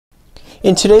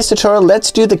In today's tutorial,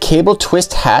 let's do the cable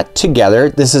twist hat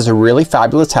together. This is a really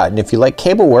fabulous hat, and if you like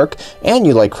cable work and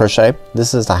you like crochet,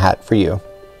 this is the hat for you.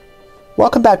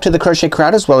 Welcome back to the Crochet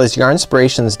Crowd as well as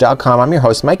Yarnspirations.com. I'm your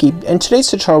host Mikey. In today's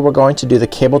tutorial we're going to do the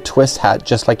cable twist hat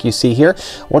just like you see here.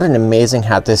 What an amazing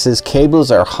hat this is.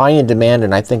 Cables are high in demand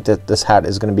and I think that this hat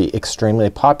is going to be extremely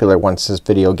popular once this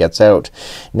video gets out.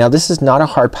 Now this is not a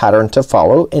hard pattern to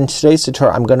follow. In today's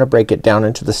tutorial I'm going to break it down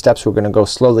into the steps. We're going to go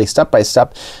slowly step by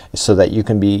step so that you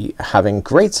can be having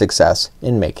great success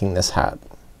in making this hat.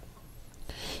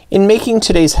 In making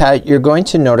today's hat, you're going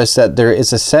to notice that there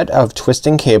is a set of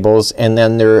twisting cables and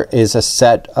then there is a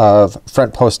set of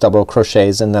front post double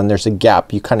crochets and then there's a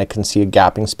gap. You kind of can see a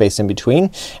gapping space in between,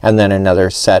 and then another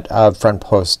set of front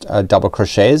post double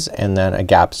crochets and then a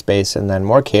gap space and then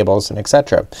more cables and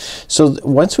etc. So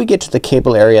once we get to the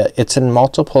cable area, it's in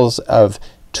multiples of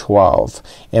 12,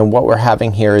 and what we're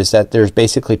having here is that there's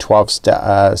basically 12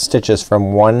 stitches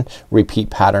from one repeat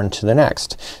pattern to the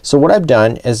next. So what I've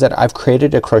done is that I've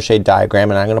created a crochet diagram,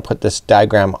 and I'm going to put this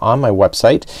diagram on my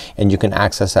website and you can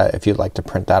access that if you'd like to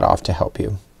print that off to help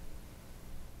you.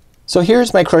 So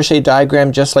here's my crochet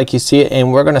diagram just like you see it,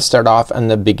 and we're gonna start off in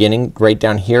the beginning right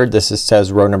down here. This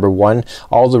says row number 1.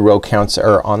 All the row counts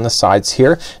are on the sides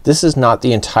here. This is not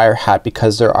the entire hat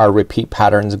because there are repeat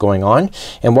patterns going on,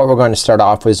 and what we're going to start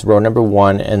off with is row number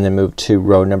 1 and then move to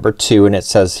row number 2, and it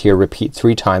says here repeat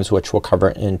 3 times, which we'll cover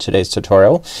in today's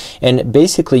tutorial. And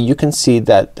basically you can see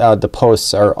that the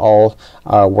posts are all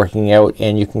working out,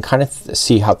 and you can kind of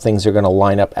see how things are gonna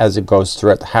line up as it goes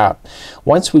throughout the hat.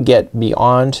 Once we get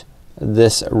beyond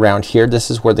this around here, this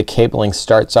is where the cabling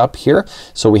starts up here,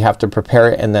 so we have to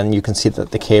prepare it, and then you can see that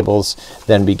the cables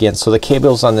then begin. So the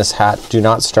cables on this hat do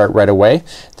not start right away.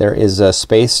 There is a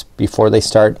space before they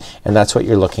start, and that's what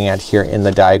you're looking at here in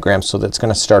the diagram. So that's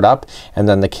gonna start up and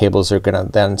then the cables are gonna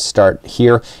then start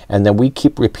here, and then we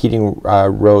keep repeating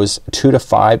rows 2 to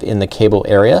 5 in the cable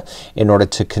area in order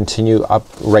to continue up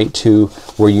right to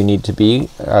where you need to be,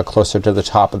 closer to the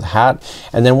top of the hat.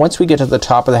 And then once we get to the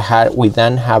top of the hat, we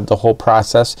then have the whole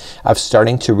process of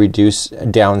starting to reduce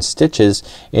down stitches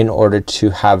in order to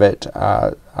have it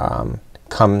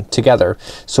come together.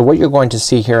 So what you're going to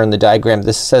see here in the diagram,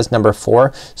 this says number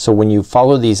 4. So when you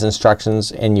follow these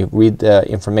instructions and you read the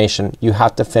information, you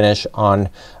have to finish on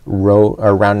row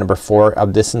or round number 4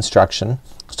 of this instruction.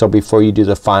 So before you do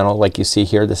the final, like you see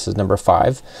here, this is number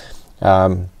 5.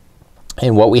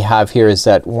 And what we have here is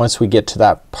that once we get to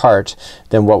that part,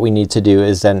 then what we need to do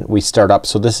is then we start up.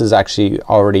 So this is actually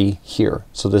already here.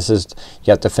 So this is,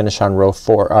 you have to finish on row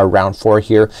 4 or round 4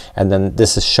 here, and then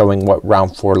this is showing what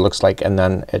round 4 looks like, and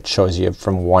then it shows you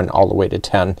from 1 all the way to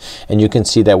 10. And you can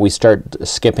see that we start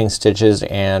skipping stitches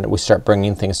and we start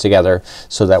bringing things together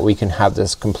so that we can have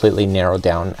this completely narrowed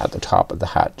down at the top of the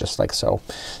hat just like so.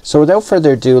 So without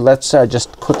further ado, let's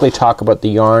just quickly talk about the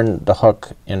yarn, the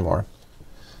hook, and more.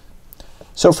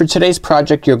 So for today's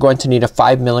project you're going to need a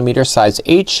 5mm size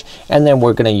H, and then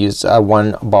we're gonna use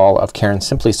 1 ball of Caron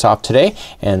Simply Soft today,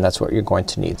 and that's what you're going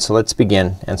to need. So let's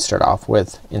begin and start off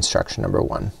with instruction number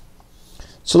 1.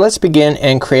 So let's begin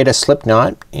and create a slip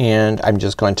knot, and I'm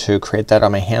just going to create that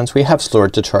on my hands. We have slower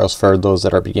tutorials for those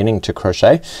that are beginning to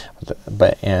crochet,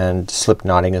 and slip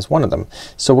knotting is one of them.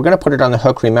 So we're gonna put it on the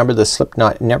hook. Remember, the slip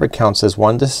knot never counts as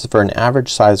 1. This is for an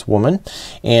average size woman,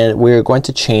 and we're going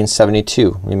to chain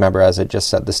 72. Remember, as I just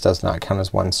said, this does not count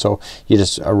as 1. So you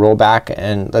just roll back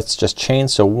and let's just chain.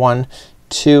 So 1,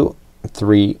 2,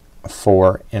 3,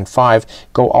 4, and 5.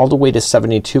 Go all the way to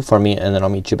 72 for me, and then I'll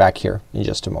meet you back here in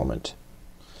just a moment.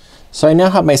 So I now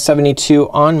have my 72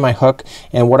 on my hook,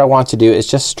 and what I want to do is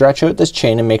just stretch out this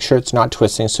chain and make sure it's not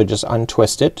twisting. So just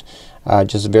untwist it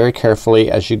just very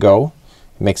carefully as you go.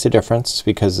 It makes a difference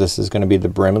because this is gonna be the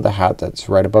brim of the hat that's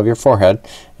right above your forehead,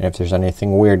 and if there's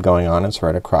anything weird going on, it's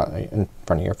right across in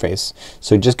front of your face.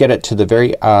 So just get it to the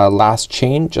very last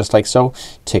chain just like so,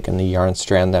 taking the yarn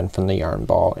strand then from the yarn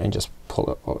ball and just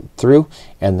pull it through,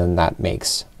 and then that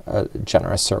makes a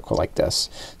generous circle like this.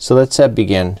 So let's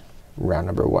begin round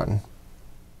number 1.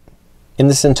 In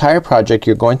this entire project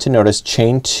you're going to notice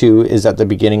chain 2 is at the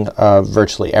beginning of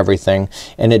virtually everything,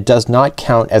 and it does not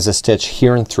count as a stitch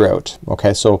here and throughout.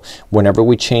 Okay, so whenever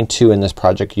we chain 2 in this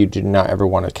project you do not ever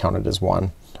want to count it as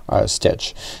 1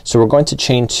 stitch. So we're going to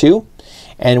chain 2,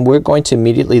 and we're going to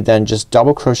immediately then just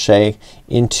double crochet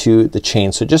into the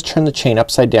chain. So just turn the chain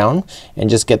upside down and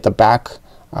just get the back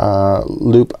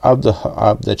loop of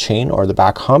the chain or the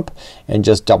back hump and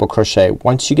just double crochet.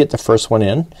 Once you get the first one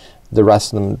in, the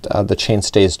rest of them the chain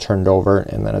stays turned over,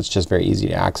 and then it's just very easy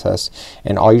to access.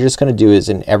 And all you're just gonna do is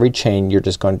in every chain you're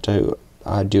just going to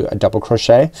do a double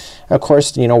crochet. Of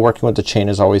course, you know, working with the chain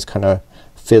is always kind of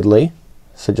fiddly,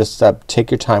 So just take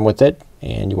your time with it,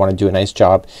 and you want to do a nice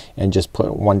job and just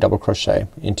put 1 double crochet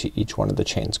into each one of the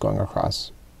chains going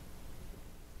across.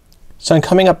 So I'm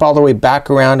coming up all the way back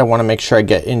around. I want to make sure I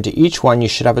get into each one. You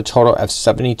should have a total of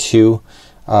 72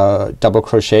 double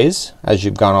crochets as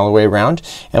you've gone all the way around,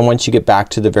 and once you get back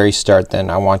to the very start, then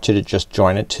I want you to just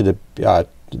join it to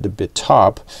the bit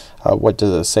top. What does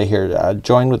it say here?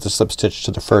 Join with the slip stitch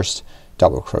to the first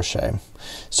double crochet.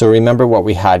 So remember what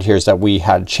we had here is that we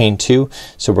had chain 2,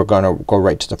 so we're going to go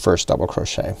right to the first double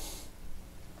crochet.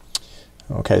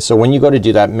 Okay, so when you go to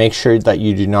do that, make sure that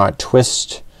you do not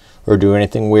twist or do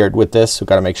anything weird with this. We've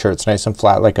got to make sure it's nice and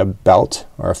flat like a belt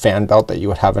or a fan belt that you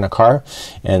would have in a car,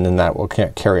 and then that will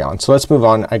carry on. So let's move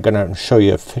on. I'm gonna show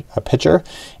you a picture,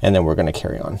 and then we're gonna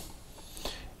carry on.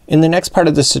 In the next part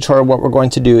of this tutorial, what we're going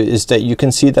to do is that you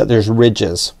can see that there's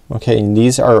ridges. Okay, and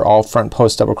these are all front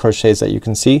post double crochets that you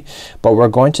can see, but we're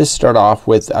going to start off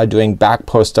with doing back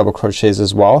post double crochets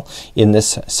as well in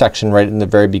this section right in the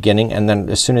very beginning, and then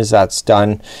as soon as that's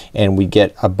done and we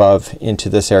get above into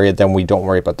this area, then we don't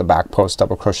worry about the back post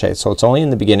double crochet. So it's only in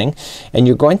the beginning, and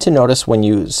you're going to notice when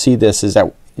you see this is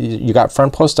that you got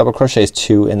front post double crochets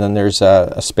 2, and then there's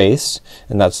a space,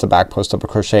 and that's the back post double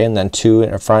crochet, and then 2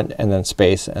 in front, and then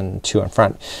space, and 2 in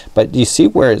front. But you see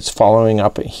where it's following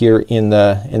up here in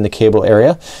the cable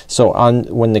area. So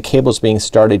when the cable is being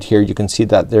started here, you can see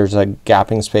that there's a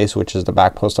gapping space, which is the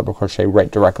back post double crochet right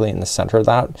directly in the center of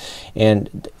that.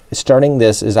 And starting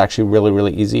this is actually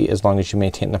really easy as long as you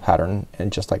maintain the pattern,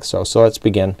 and just like so. So let's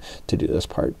begin to do this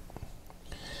part.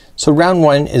 So round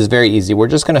 1 is very easy. We're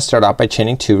just gonna start off by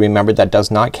chaining 2. Remember, that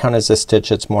does not count as a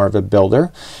stitch, it's more of a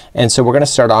builder. And so we're gonna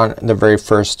start on the very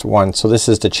first one. So this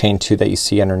is the chain 2 that you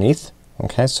see underneath.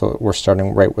 Okay, so we're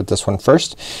starting right with this one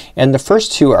first, and the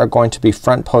first 2 are going to be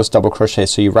front post double crochet.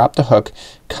 So you wrap the hook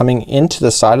coming into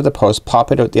the side of the post,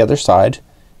 pop it out the other side,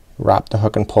 wrap the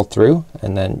hook and pull through,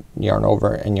 and then yarn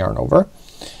over and yarn over,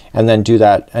 and then do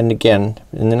that and again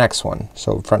in the next one.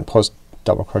 So front post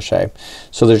double crochet.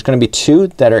 So there's going to be 2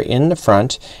 that are in the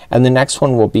front, and the next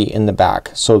one will be in the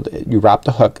back. So you wrap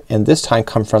the hook, and this time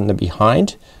come from the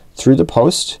behind through the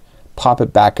post, pop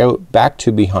it back out, back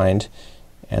to behind,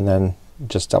 and then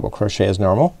just double crochet as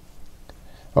normal.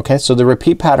 Okay, so the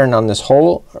repeat pattern on this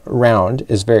whole round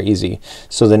is very easy.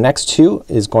 So the next 2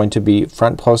 is going to be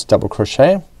front post double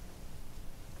crochet,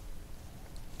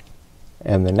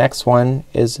 and the next one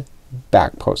is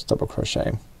back post double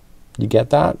crochet. You get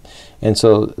that? And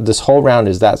so this whole round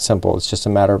is that simple. It's just a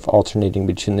matter of alternating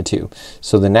between the 2.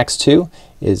 So the next 2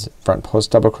 is front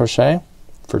post double crochet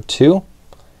for 2,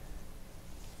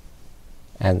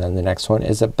 and then the next one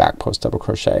is a back post double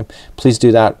crochet. Please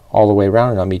do that all the way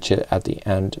around, and I'll meet you at the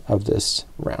end of this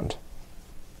round.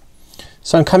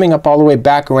 So I'm coming up all the way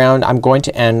back around. I'm going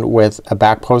to end with a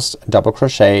back post double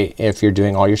crochet if you're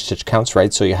doing all your stitch counts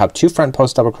right. So you have 2 front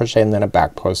post double crochet and then a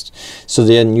back post. So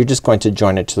then you're just going to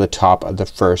join it to the top of the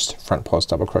first front post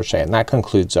double crochet, and that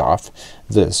concludes off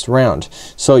this round.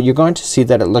 So you're going to see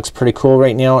that it looks pretty cool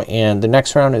right now, and the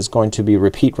next round is going to be a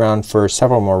repeat round for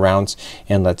several more rounds,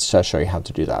 and let's show you how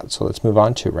to do that. So let's move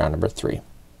on to round number 3.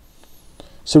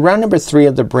 So round number 3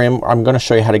 of the brim, I'm going to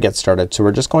show you how to get started. So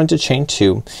we're just going to chain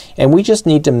 2, and we just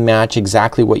need to match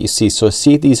exactly what you see. So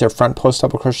see, these are front post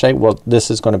double crochet. Well, this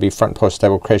is going to be front post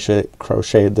double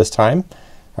crochet this time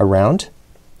around,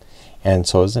 and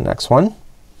so is the next one.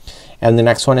 And the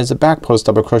next one is a back post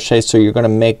double crochet, so you're going to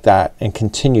make that and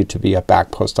continue to be a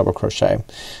back post double crochet.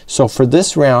 So for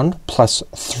this round plus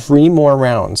 3 more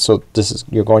rounds, so this is,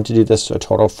 you're going to do this a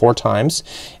total of 4 times,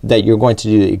 that you're going to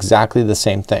do exactly the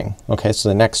same thing. Okay, so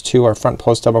the next 2 are front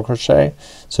post double crochet,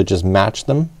 so just match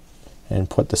them and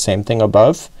put the same thing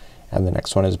above, and the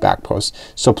next one is back post.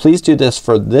 So please do this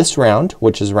for this round,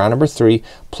 which is round number 3,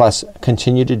 plus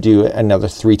continue to do it another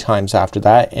 3 times after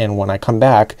that, and when I come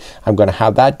back I'm gonna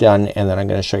have that done, and then I'm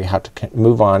gonna show you how to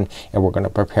move on, and we're gonna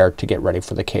prepare to get ready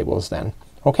for the cables then.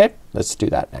 Okay, let's do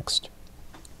that next.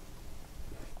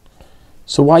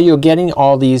 So while you're getting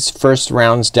all these first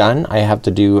rounds done, I have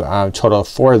to do a total of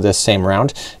 4 of this same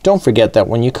round. Don't forget that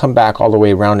when you come back all the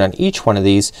way around on each one of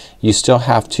these, you still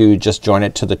have to just join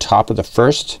it to the top of the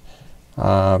first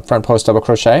front post double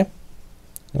crochet.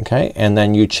 Okay, and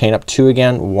then you chain up 2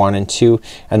 again, 1 and 2,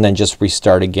 and then just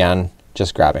restart again,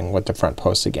 just grabbing with the front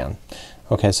post again.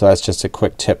 Okay, so that's just a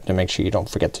quick tip to make sure you don't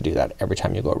forget to do that every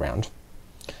time you go around.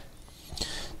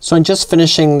 So I'm just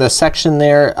finishing the section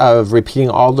there of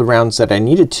repeating all the rounds that I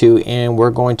needed to, and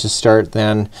we're going to start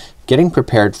then getting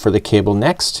prepared for the cable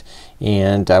next,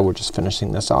 and we're just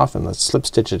finishing this off, and let's slip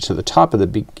stitch it to the top of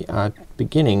the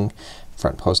beginning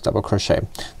front post double crochet.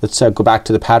 Let's go back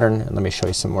to the pattern and let me show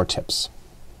you some more tips.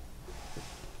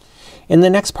 In the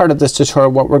next part of this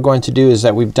tutorial, what we're going to do is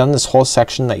that we've done this whole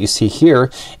section that you see here,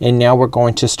 and now we're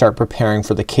going to start preparing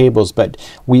for the cables, but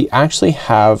we actually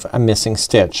have a missing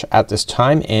stitch at this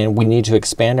time and we need to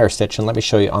expand our stitch, and let me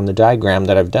show you on the diagram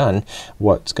that I've done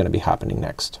what's going to be happening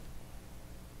next.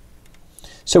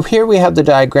 So here we have the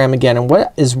diagram again, and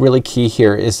what is really key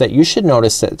here is that you should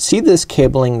notice that, see this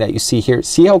cabling that you see here,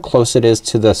 see how close it is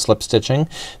to the slip stitching?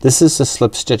 This is the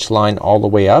slip stitch line all the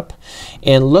way up,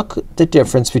 and look the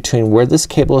difference between where this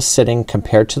cable is sitting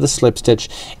compared to the slip stitch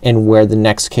and where the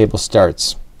next cable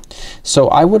starts. So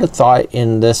I would have thought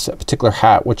in this particular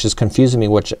hat, which is confusing me,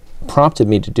 which prompted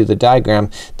me to do the diagram,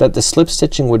 that the slip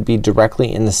stitching would be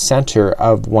directly in the center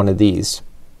of one of these.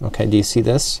 Okay, do you see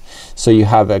this? So you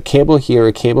have a cable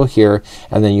here,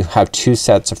 and then you have two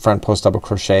sets of front post double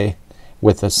crochet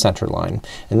with a center line,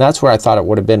 and that's where I thought it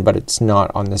would have been, but it's not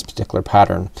on this particular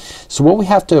pattern. So what we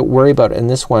have to worry about in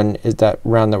this one is that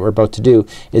round that we're about to do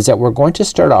is that we're going to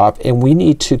start off and we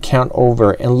need to count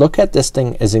over and look at this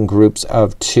thing as in groups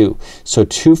of 2. So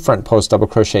 2 front post double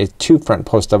crochet, 2 front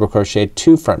post double crochet,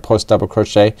 2 front post double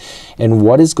crochet. And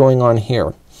what is going on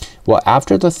here? Well,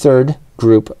 after the third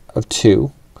group of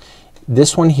 2,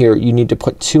 this one here, you need to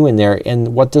put 2 in there,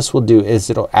 and what this will do is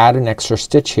it'll add an extra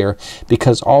stitch here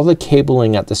because all the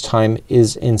cabling at this time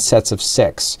is in sets of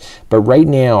 6. But right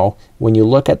now when you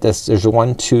look at this, there's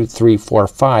 1, 2, 3, 4,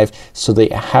 5, so they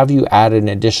have you add an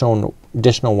additional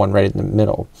one right in the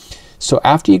middle. So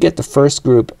after you get the first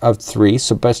group of 3,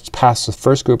 so best pass the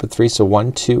first group of 3, so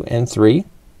 1, 2, and 3.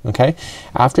 Okay,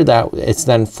 after that it's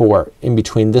then 4 in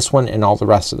between this one and all the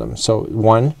rest of them. So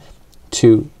 1,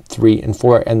 2, 3, and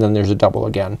 4, and then there's a double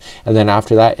again, and then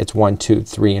after that it's 1, 2,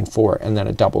 3, and 4, and then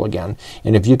a double again.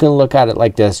 And if you can look at it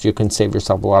like this, you can save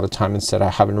yourself a lot of time instead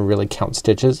of having to really count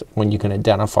stitches when you can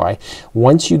identify.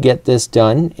 Once you get this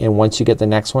done and once you get the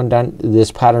next one done, this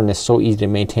pattern is so easy to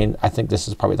maintain. I think this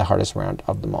is probably the hardest round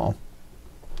of them all.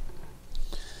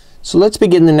 So let's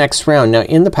begin the next round. Now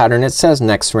in the pattern it says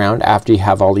next round after you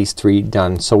have all these 3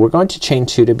 done. So we're going to chain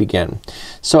 2 to begin.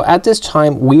 So at this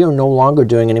time we are no longer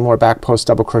doing any more back post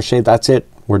double crochet. That's it.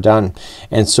 We're done.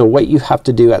 And so what you have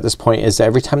to do at this point is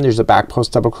every time there's a back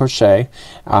post double crochet,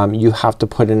 you have to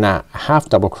put in a half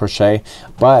double crochet,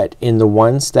 but in the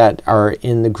ones that are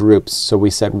in the groups, so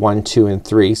we said 1, 2, and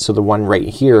 3, so the one right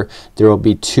here, there will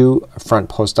be 2 front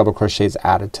post double crochets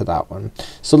added to that one.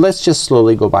 So let's just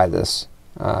slowly go by this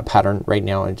pattern right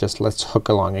now and just let's hook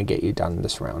along and get you done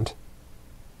this round.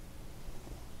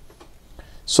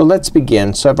 So let's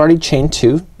begin. So I've already chained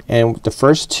 2, and the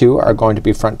first 2 are going to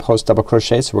be front post double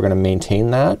crochet, so we're going to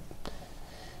maintain that,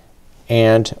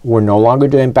 and we're no longer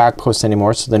doing back post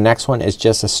anymore. So the next one is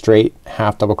just a straight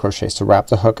half double crochet. So wrap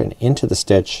the hook and into the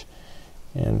stitch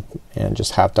and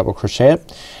just half double crochet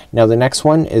it. Now the next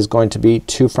one is going to be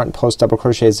 2 front post double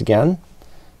crochets again.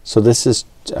 So this is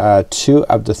 2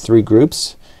 of the 3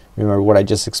 groups. Remember what I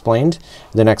just explained.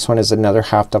 The next one is another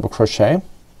half double crochet,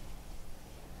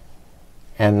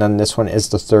 and then this one is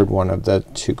the third one of the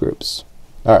 2 groups,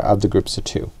 of the groups of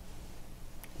 2,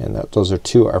 and those are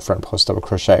 2 are front post double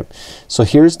crochet. So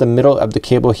here's the middle of the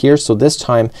cable here. So this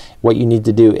time what you need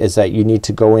to do is that you need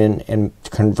to go in and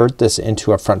convert this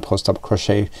into a front post double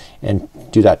crochet and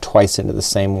do that twice into the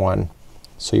same one.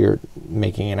 So you're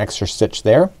making an extra stitch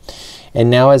there. And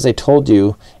now as I told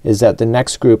you is that the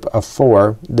next group of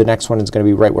 4, the next one is going to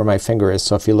be right where my finger is.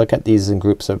 So if you look at these in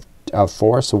groups of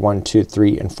 4, so 1, 2,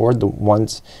 3, and 4, the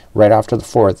ones right after the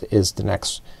 4th is the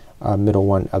next middle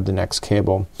one of the next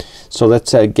cable. So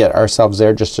let's get ourselves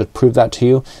there just to prove that to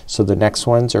you. So the next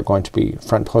ones are going to be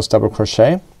front post double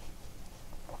crochet.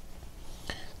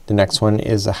 The next one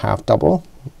is a half double.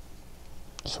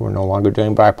 So we're no longer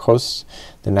doing back posts.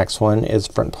 The next one is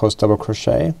front post double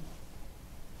crochet.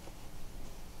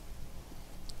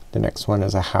 The next one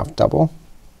is a half double,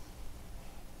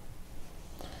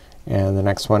 and the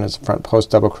next one is front post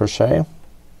double crochet,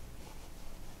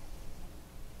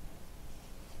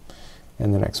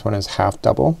 and the next one is half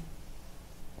double.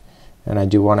 And I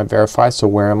do want to verify, so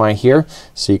where am I here?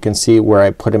 So you can see where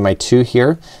I put in my 2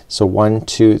 here. So 1,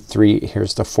 2, 3,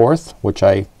 here's the 4th, which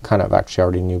I kind of actually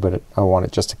already knew, but I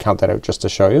wanted just to count that out just to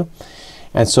show you.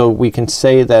 And so we can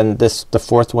say then the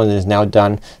 4th one is now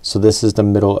done. So this is the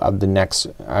middle of the next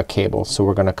cable. So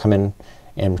we're going to come in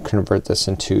and convert this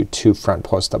into 2 front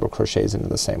post double crochets into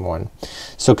the same one.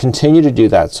 So continue to do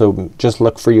that. So just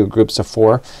look for your groups of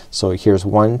 4. So here's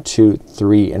 1, 2,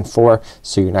 3, and 4.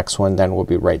 So your next one then will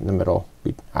be right in the middle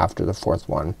after the 4th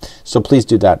one. So please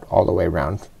do that all the way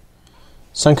around.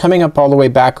 So I'm coming up all the way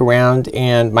back around,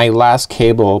 and my last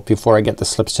cable before I get the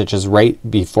slip stitch is right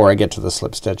before I get to the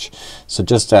slip stitch. So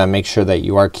just make sure that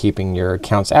you are keeping your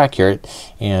counts accurate,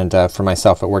 and for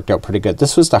myself it worked out pretty good.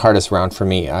 This was the hardest round for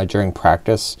me during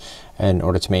practice in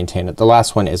order to maintain it. The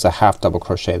last one is a half double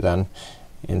crochet then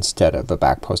instead of a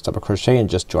back post double crochet, and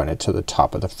just join it to the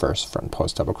top of the first front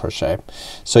post double crochet.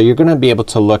 So you're gonna be able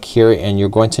to look here, and you're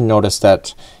going to notice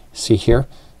that, see here,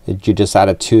 you just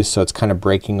added 2, so it's kind of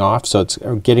breaking off. So it's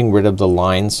getting rid of the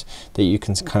lines that you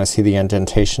can kind of see the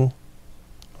indentation.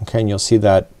 Okay, and you'll see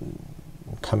that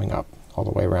coming up all the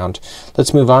way around.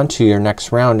 Let's move on to your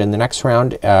next round, and the next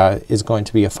round is going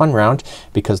to be a fun round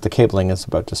because the cabling is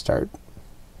about to start.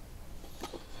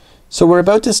 So we're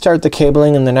about to start the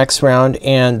cabling in the next round,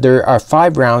 and there are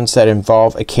 5 rounds that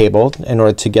involve a cable in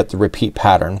order to get the repeat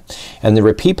pattern. And the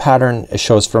repeat pattern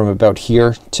shows from about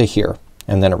here to here,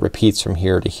 and then it repeats from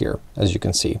here to here, as you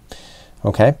can see.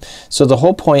 Okay, so the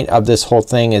whole point of this whole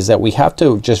thing is that we have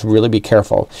to just really be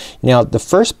careful. Now the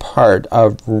first part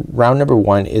of round number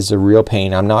 1 is a real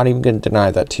pain. I'm not even going to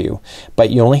deny that to you, but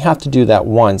you only have to do that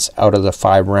once out of the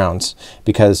 5 rounds,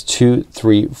 because 2,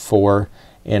 3, 4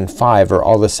 and 5 are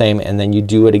all the same, and then you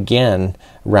do it again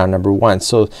round number 1.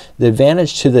 So the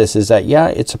advantage to this is that, yeah,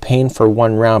 it's a pain for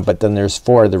 1 round, but then there's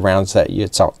 4 of the rounds that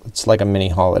it's like a mini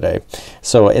holiday.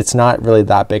 So it's not really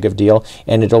that big of a deal,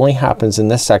 and it only happens in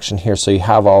this section here, so you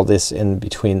have all this in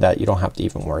between that you don't have to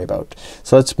even worry about.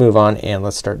 So let's move on and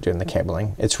let's start doing the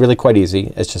cabling. It's really quite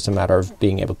easy. It's just a matter of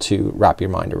being able to wrap your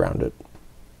mind around it.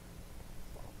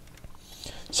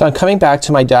 So I'm coming back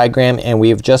to my diagram, and we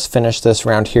have just finished this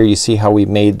round here. You see how we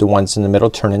made the ones in the middle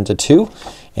turn into 2,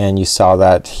 and you saw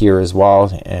that here as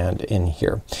well and in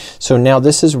here. So now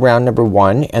this is round number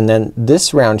 1, and then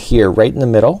this round here right in the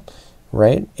middle,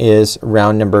 right, is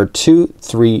round number 2,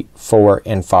 3, 4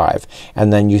 and 5,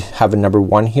 and then you have a number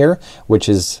 1 here, which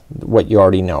is what you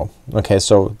already know. Okay,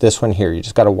 so this one here, you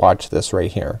just got to watch this right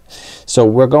here. So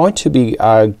we're going to be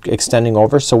extending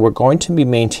over, so we're going to be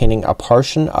maintaining a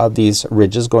portion of these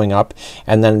ridges going up,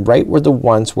 and then right where the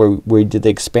ones where we did the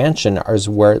expansion is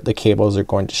where the cables are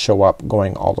going to show up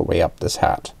going all the way up this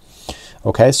hat.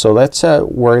 Okay, so let's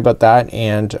worry about that,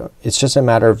 and it's just a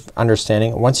matter of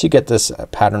understanding. Once you get this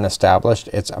pattern established,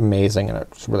 it's amazing, and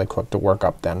it's really quick to work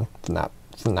up then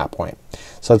from that point.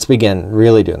 So let's begin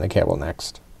really doing the cable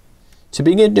next. To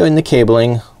begin doing the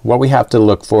cabling, what we have to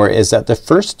look for is that the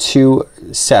first 2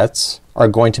 sets are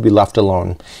going to be left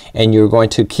alone, and you're going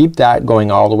to keep that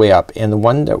going all the way up, and the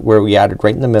one that where we added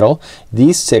right in the middle,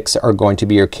 these 6 are going to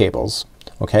be your cables.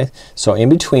 Okay, so in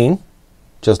between,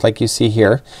 just like you see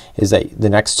here, is that the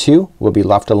next 2 will be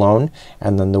left alone,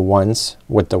 and then the ones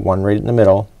with the one right in the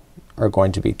middle are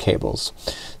going to be cables.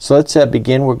 So let's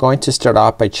begin. We're going to start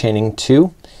off by chaining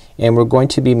 2, and we're going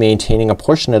to be maintaining a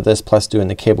portion of this plus doing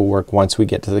the cable work once we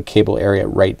get to the cable area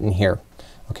right in here.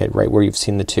 Okay, right where you've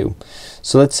seen the 2.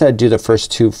 So let's do the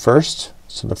first 2 first.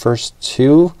 So the first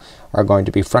 2 are going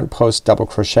to be front post double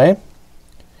crochet.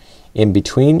 In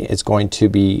between is going to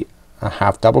be a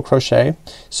half double crochet,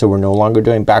 so we're no longer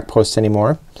doing back posts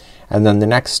anymore, and then the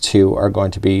next 2 are going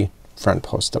to be front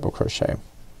post double crochet.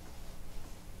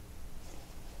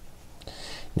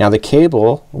 Now the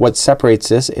cable, what separates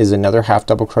this is another half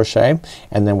double crochet,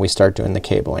 and then we start doing the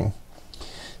cabling.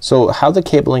 So how the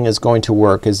cabling is going to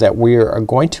work is that we are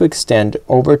going to extend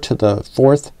over to the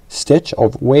 4th stitch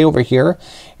way over here,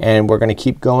 and we're going to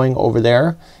keep going over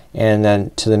there, and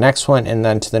then to the next one, and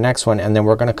then to the next one, and then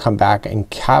we're going to come back and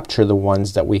capture the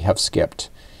ones that we have skipped.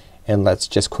 And let's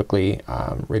just quickly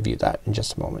review that in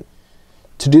just a moment.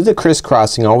 To do the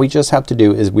crisscrossing, all we just have to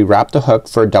do is we wrap the hook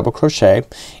for a double crochet,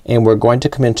 and we're going to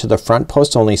come into the front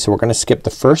post only. So we're going to skip the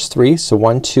first 3, so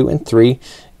 1, 2 and 3,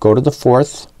 go to the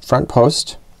 4th front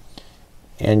post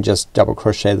and just double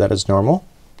crochet that as normal,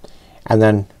 and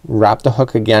then wrap the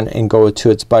hook again and go to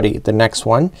its buddy, the next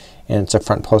one, and it's a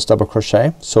front post double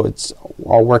crochet, so it's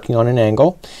all working on an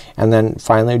angle, and then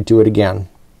finally do it again.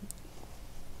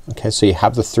 Okay, so you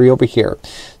have the 3 over here.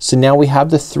 So now we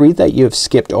have the 3 that you have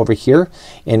skipped over here,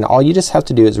 and all you just have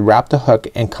to do is wrap the hook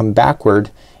and come backward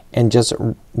and just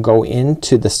go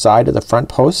into the side of the front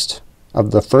post of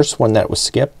the first one that was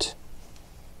skipped,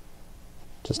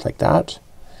 just like that.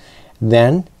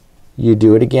 Then you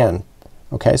do it again.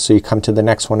 Okay, so you come to the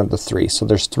next one of the 3. So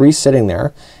there's 3 sitting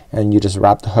there, and you just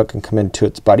wrap the hook and come into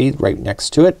its buddy right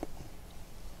next to it,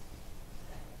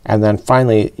 and then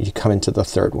finally you come into the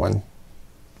 3rd one,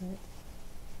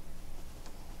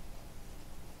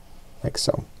 like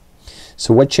so.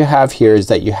 So what you have here is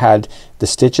that you had the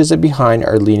stitches in behind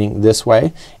are leaning this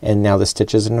way, and now the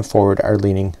stitches in the forward are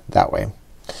leaning that way.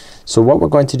 So what we're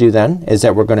going to do then is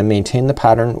that we're going to maintain the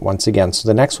pattern once again. So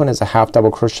the next one is a half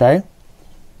double crochet,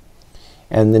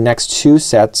 and the next 2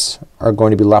 sets are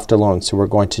going to be left alone. So we're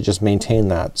going to just maintain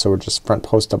that. So we're just front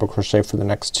post double crochet for the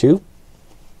next 2.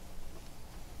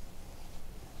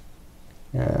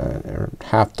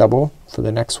 Half double for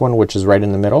the next one, which is right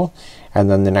in the middle, and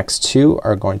then the next 2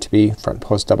 are going to be front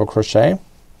post double crochet,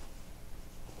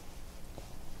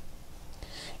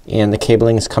 and the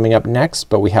cabling is coming up next,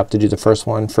 but we have to do the first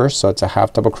one first, so it's a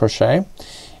half double crochet,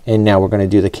 and now we're going to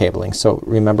do the cabling. So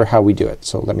remember how we do it.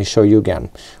 So let me show you again.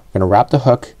 We're going to wrap the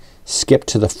hook, skip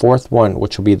to the 4th one,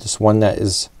 which will be this one that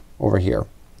is over here.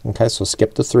 Okay, so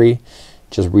skip the 3,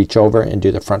 just reach over and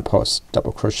do the front post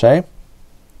double crochet.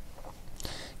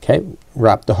 Okay,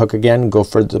 wrap the hook again, go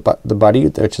for the buddy,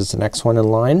 which is the next one in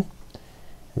line,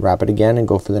 wrap it again and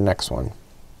go for the next one.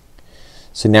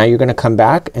 So now you're going to come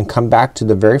back to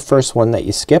the very first one that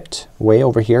you skipped way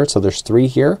over here. So there's 3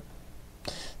 here.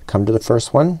 Come to the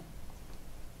first one,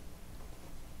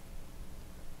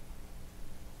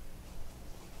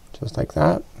 just like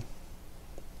that.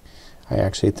 I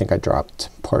actually think I dropped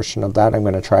a portion of that. I'm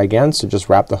going to try again. So just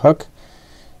wrap the hook.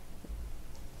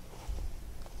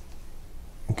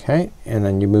 Okay, and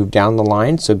then you move down the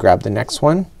line, so grab the next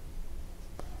one,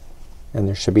 and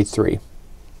there should be 3.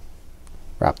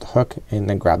 Wrap the hook and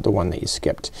then grab the one that you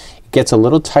skipped. It gets a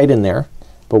little tight in there,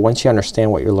 but once you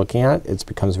understand what you're looking at, it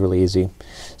becomes really easy.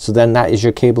 So then that is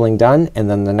your cabling done, and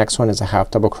then the next one is a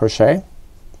half double crochet,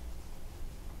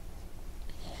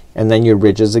 and then your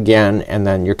ridges again, and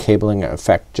then your cabling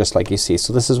effect just like you see.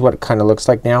 So this is what it kind of looks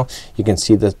like now. You can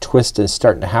see the twist is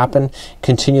starting to happen.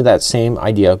 Continue that same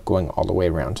idea going all the way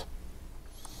around.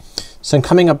 So I'm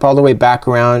coming up all the way back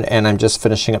around, and I'm just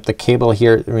finishing up the cable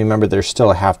here. Remember, there's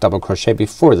still a half double crochet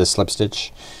before the slip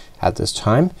stitch at this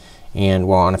time, and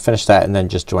we'll want to finish that and then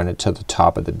just join it to the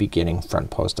top of the beginning front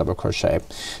post double crochet.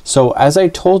 So as I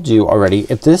told you already,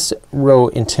 if this row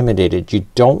intimidated you,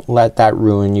 don't let that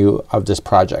ruin you of this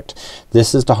project.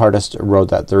 This is the hardest row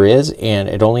that there is, and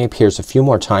it only appears a few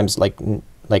more times. Like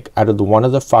out of one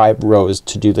of the 5 rows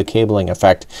to do the cabling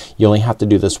effect, you only have to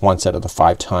do this once out of the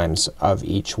 5 times of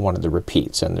each one of the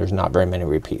repeats, and there's not very many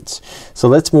repeats. So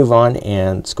let's move on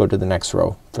and let's go to the next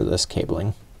row for this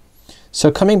cabling. So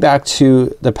coming back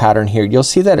to the pattern here, you'll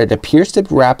see that it appears to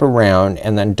wrap around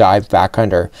and then dive back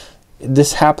under.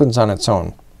 This happens on its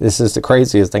own. This is the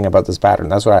craziest thing about this pattern.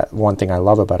 That's one thing I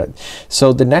love about it.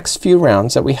 So the next few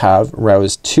rounds that we have,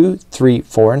 rows 2, 3,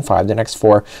 4, and 5, the next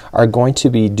 4 are going to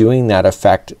be doing that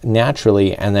effect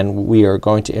naturally, and then we are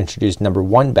going to introduce number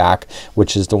 1 back,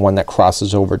 which is the one that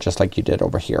crosses over just like you did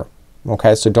over here.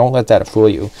 Okay, so don't let that fool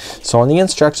you. So on the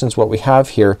instructions, what we have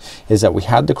here is that we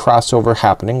had the crossover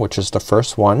happening, which is the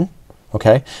first one.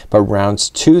 Okay, but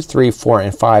rounds 2, 3, 4,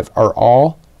 and 5 are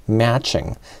all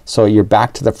matching. So you're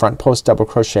back to the front post double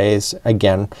crochets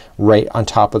again right on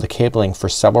top of the cabling for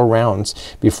several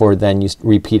rounds before then you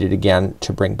repeat it again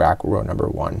to bring back row number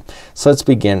 1. So let's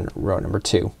begin row number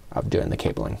 2 of doing the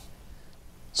cabling.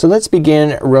 So let's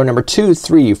begin row number 2,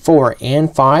 3, 4,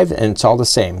 and 5, and it's all the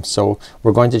same. So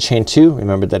we're going to chain 2.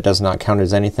 Remember, that does not count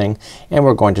as anything, and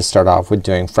we're going to start off with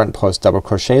doing front post double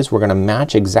crochets. We're going to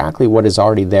match exactly what is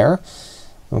already there.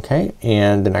 Okay,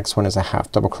 and the next one is a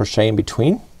half double crochet in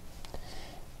between,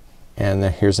 and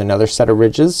then here's another set of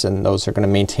ridges, and those are going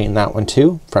to maintain that one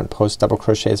too. Front post double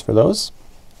crochets for those,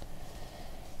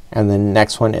 and the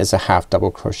next one is a half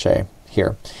double crochet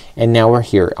here, and now we're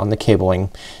here on the cabling.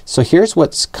 So here's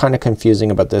what's kind of confusing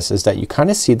about this is that you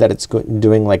kind of see that it's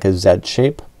doing like a Z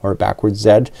shape or a backward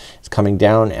Z. It's coming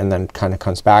down and then kind of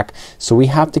comes back. So we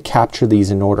have to capture these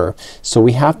in order. So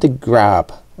we have to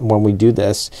grab, when we do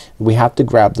this, we have to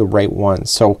grab the right one.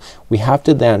 So we have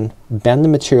to then bend the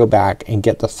material back and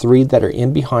get the 3 that are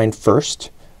in behind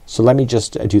first. So let me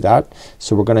just do that.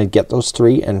 So we're gonna get those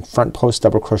 3 and front post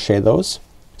double crochet those.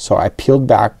 So I peeled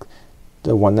back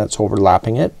the one that's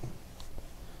overlapping it,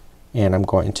 and I'm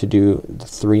going to do the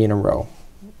 3 in a row.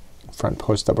 Front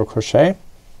post double crochet,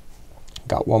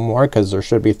 got one more because there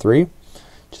should be 3.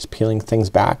 Just peeling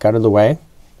things back out of the way.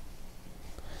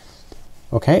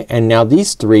 Okay, and now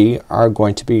these 3 are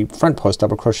going to be front post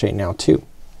double crochet now too.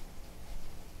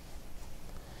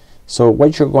 So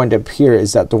what you're going to appear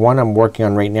is that the one I'm working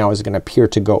on right now is going to appear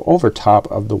to go over top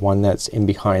of the one that's in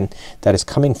behind, that is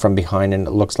coming from behind, and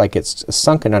it looks like it's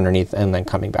sunken underneath and then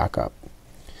coming back up.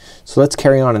 So let's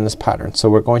carry on in this pattern. So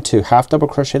we're going to half double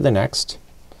crochet the next,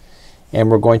 and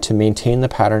we're going to maintain the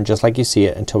pattern just like you see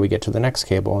it until we get to the next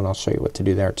cable, and I'll show you what to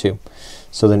do there too.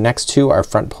 So the next 2 are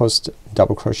front post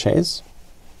double crochets.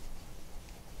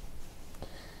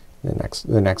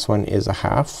 The next one is a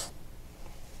half,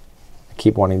 I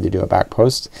keep wanting to do a back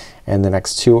post, and the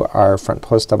next two are front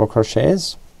post double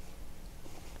crochets,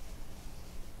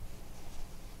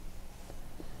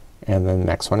 and then the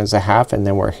next one is a half, and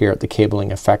then we're here at the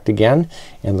cabling effect again,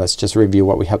 and let's just review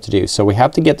what we have to do. So we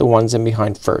have to get the ones in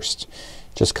behind first.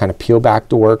 Just kind of peel back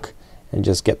the work and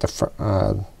just get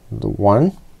the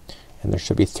one, and there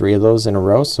should be 3 of those in a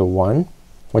row. So 1,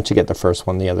 once you get the first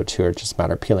one, the other 2 are just a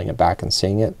matter of peeling it back and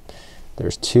seeing it.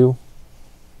 There's 2,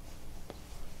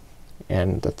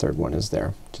 and the third one is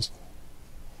there. Just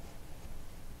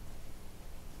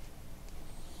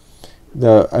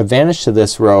the advantage to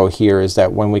this row here is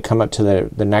that when we come up to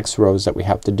the next rows that we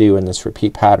have to do in this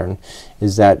repeat pattern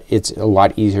is that it's a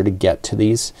lot easier to get to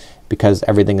these because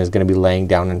everything is going to be laying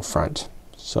down in front.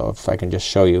 So if I can just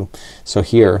show you. So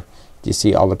here, do you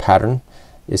see all the pattern?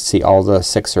 You see all the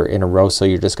 6 are in a row, so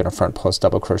you're just gonna front post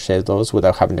double crochet those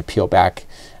without having to peel back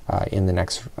in the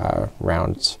next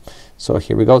rounds. So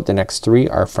here we go. The next 3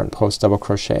 are front post double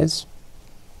crochets.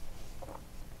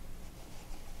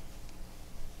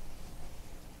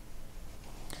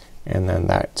 And then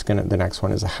that's gonna, the next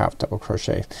one is a half double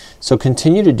crochet. So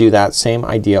continue to do that same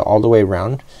idea all the way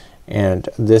around, and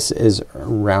this is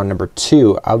round number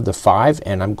 2 of the 5,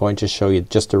 and I'm going to show you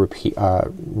just to repeat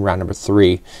round number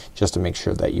 3 just to make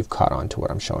sure that you've caught on to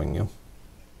what I'm showing you.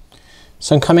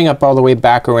 So I'm coming up all the way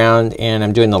back around, and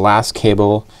I'm doing the last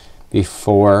cable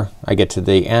before I get to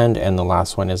the end, and the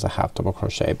last one is a half double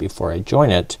crochet before I join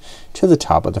it to the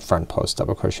top of the front post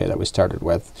double crochet that we started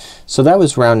with. So that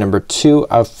was round number 2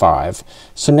 of 5.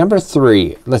 So number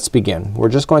 3, let's begin. We're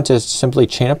just going to simply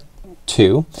chain up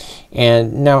 2,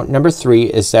 and now number 3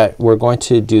 is that we're going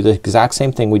to do the exact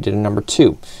same thing we did in number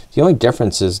 2. The only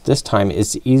difference is this time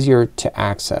it's easier to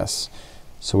access.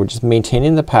 So we're just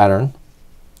maintaining the pattern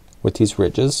with these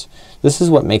ridges. This is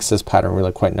what makes this pattern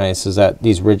really quite nice, is that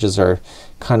these ridges are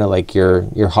kind of like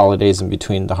your holidays in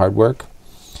between the hard work.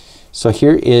 So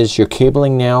here is your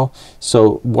cabling now.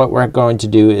 So what we're going to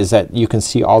do is that you can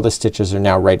see all the stitches are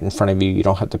now right in front of you. You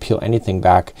don't have to peel anything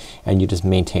back, and you just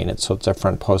maintain it. So it's a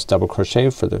front post double crochet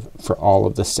for all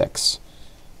of the 6.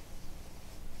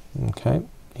 Okay,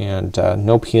 and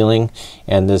no peeling,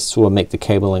 and this will make the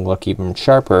cabling look even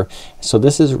sharper. So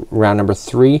this is round number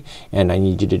 3, and I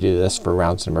need you to do this for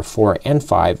rounds number 4 and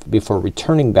 5 before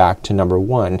returning back to number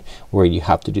 1 where you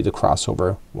have to do the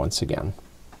crossover once again.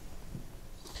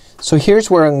 So here's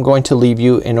where I'm going to leave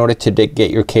you in order to get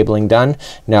your cabling done.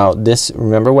 Now this,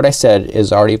 remember what I said,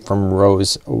 is already from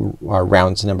rows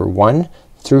rounds number 1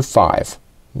 through 5.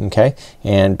 Okay,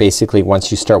 and basically once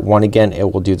you start 1 again,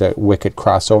 it will do the wicked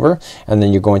crossover, and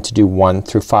then you're going to do 1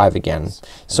 through 5 again.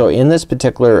 So in this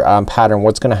particular pattern,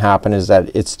 what's gonna happen is that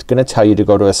it's gonna tell you to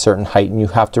go to a certain height, and you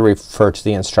have to refer to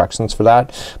the instructions for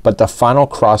that. But the final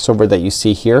crossover that you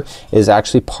see here is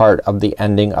actually part of the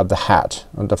ending of the hat.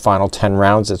 Of the final 10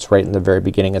 rounds, it's right in the very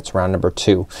beginning. It's round number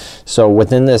 2. So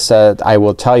within this I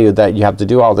will tell you that you have to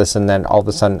do all this, and then all of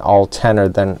a sudden all 10 are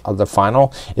then of the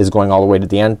final is going all the way to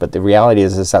the end. But the reality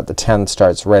is that the 10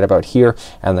 starts right about here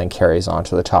and then carries on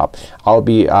to the top. I'll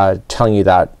be telling you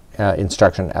that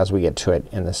instruction as we get to it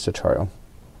in this tutorial.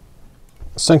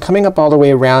 So I'm coming up all the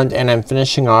way around, and I'm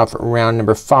finishing off round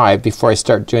number 5 before I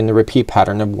start doing the repeat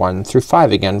pattern of 1 through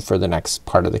 5 again for the next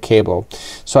part of the cable.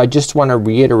 So I just want to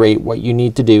reiterate what you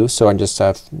need to do. So I just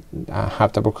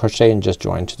half double crochet and just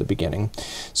join to the beginning.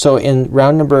 So in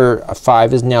round number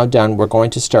 5 is now done. We're going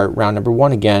to start round number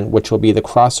 1 again, which will be the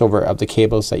crossover of the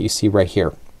cables that you see right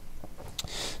here.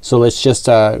 So let's just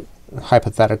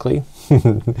hypothetically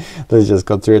let's just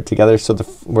go through it together. So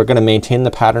we're going to maintain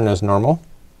the pattern as normal.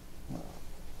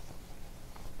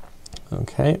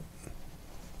 Okay,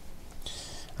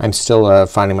 I'm still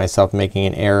finding myself making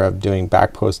an error of doing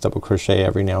back post double crochet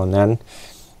every now and then,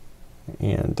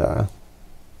 and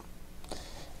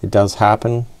it does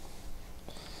happen,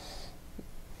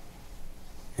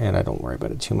 and I don't worry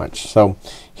about it too much. So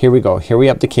here we go. Here we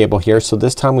have the cable here. So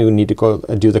this time we need to go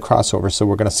do the crossover. So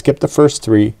we're gonna skip the first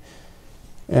 3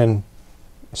 and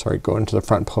go into the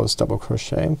front post double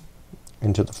crochet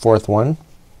into the 4th one,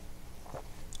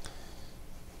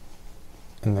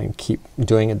 and then keep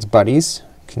doing its buddies,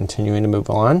 continuing to move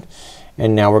on.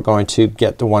 And now we're going to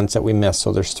get the ones that we missed.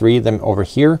 So there's 3 of them over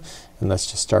here, and let's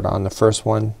just start on the first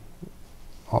one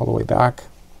all the way back,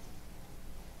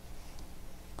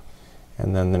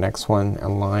 and then the next one, a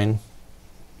line,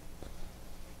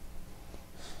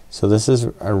 So this is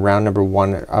round number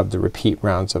 1 of the repeat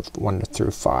rounds of 1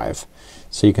 through 5.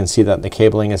 So you can see that the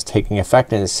cabling is taking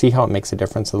effect, and see how it makes a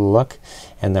difference in the look.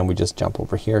 And then we just jump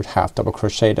over here, half double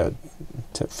crochet to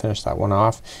finish that one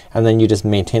off, and then you just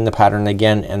maintain the pattern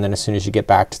again, and then as soon as you get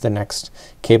back to the next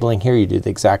cabling here you do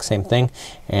the exact same thing,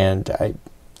 and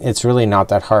it's really not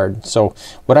that hard. So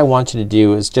what I want you to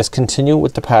do is just continue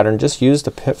with the pattern. Just use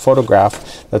the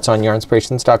photograph that's on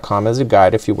yarnspirations.com as a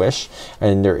guide if you wish,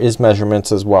 and there is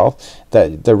measurements as well.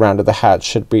 That the round of the hat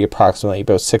should be approximately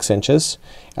about 6 inches,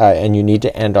 and you need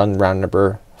to end on round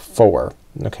number 4.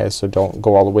 Okay, so don't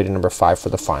go all the way to number 5 for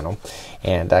the final,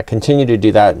 and continue to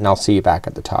do that, and I'll see you back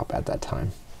at the top at that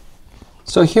time.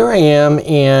 So here I am,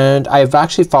 and I've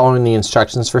actually following the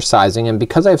instructions for sizing, and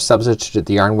because I've substituted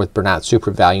the yarn with Bernat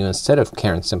Super Value instead of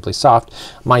Caron Simply Soft,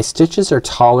 my stitches are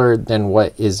taller than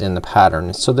what is in the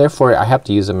pattern, so therefore I have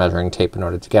to use a measuring tape in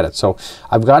order to get it. So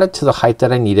I've got it to the height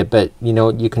that I need it, but you know,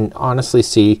 you can honestly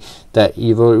see that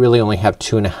you really only have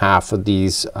 2.5 of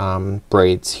these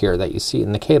braids here that you see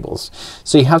in the cables.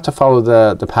 So you have to follow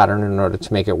the pattern in order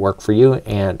to make it work for you,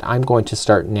 and I'm going to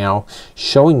start now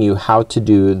showing you how to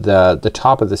do the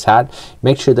top of this hat.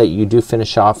 Make sure that you do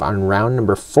finish off on round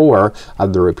number 4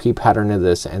 of the repeat pattern of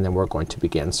this, and then we're going to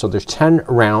begin. So there's 10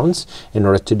 rounds in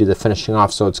order to do the finishing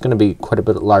off, so it's going to be quite a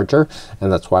bit larger,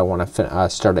 and that's why I want to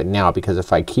start it now, because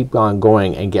if I keep on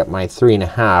going and get my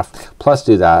 3.5 plus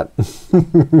do that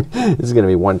it's going to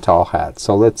be one tall hat.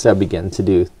 So let's begin to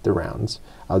do the rounds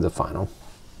of the final.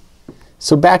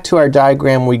 So back to our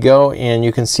diagram we go, and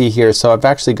you can see here, so I've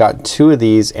actually got 2 of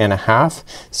these and a half,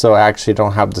 so I actually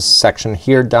don't have this section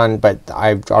here done, but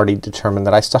I've already determined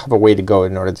that I still have a way to go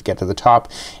in order to get to the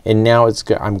top, and now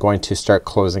I'm going to start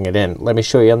closing it in. Let me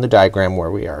show you on the diagram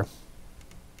where we are.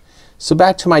 So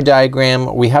back to my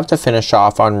diagram, we have to finish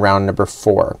off on round number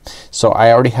 4. So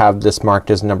I already have this marked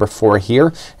as number 4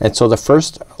 here, and so the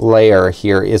first layer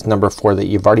here is number 4 that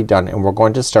you've already done, and we're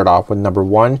going to start off with number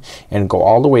 1 and go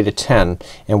all the way to 10.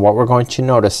 And what we're going to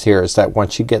notice here is that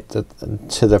once you get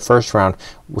to the first round,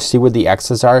 see where the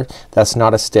X's are? That's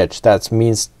not a stitch, that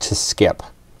means to skip.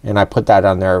 And I put that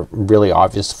on there really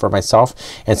obvious for myself.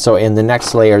 And so in the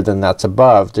next layer then that's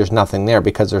above, there's nothing there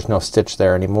because there's no stitch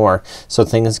there anymore. So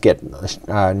things get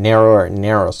narrower and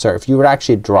narrower. So if you would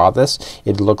actually draw this,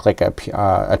 it'd look like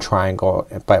a triangle,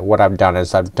 but what I've done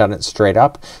is I've done it straight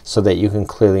up so that you can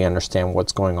clearly understand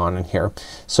what's going on in here.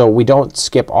 So we don't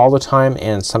skip all the time,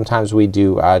 and sometimes we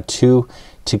do 2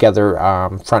 together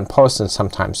front posts and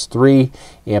sometimes 3,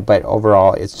 but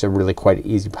overall it's a really quite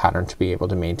easy pattern to be able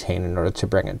to maintain in order to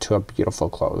bring it to a beautiful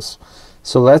close.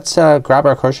 So let's grab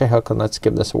our crochet hook and let's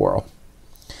give this a whirl.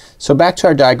 So back to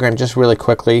our diagram just really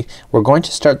quickly, we're going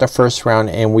to start the first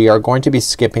round, and we are going to be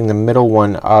skipping the middle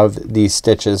one of these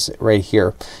stitches right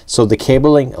here. So the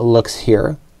cabling looks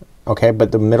here, okay,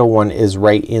 but the middle one is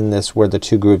right in this where the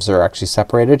 2 grooves are actually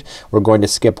separated. We're going to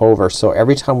skip over. So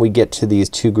every time we get to these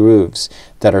 2 grooves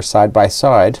that are side by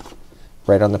side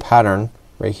right on the pattern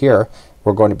right here,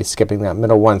 we're going to be skipping that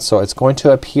middle one. So it's going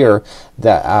to appear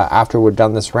that after we're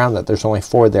done this round that there's only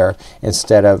 4 there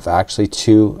instead of actually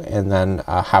 2 and then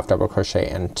half double crochet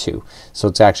and 2. So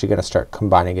it's actually going to start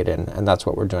combining it in, and that's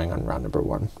what we're doing on round number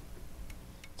 1.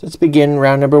 So let's begin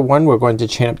round number 1. We're going to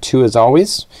chain up 2 as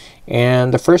always,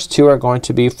 and the first 2 are going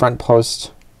to be front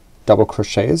post double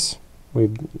crochets. We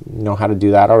know how to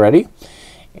do that already.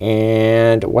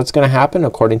 And what's going to happen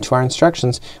according to our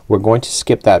instructions, we're going to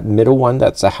skip that middle one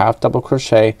that's a half double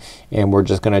crochet, and we're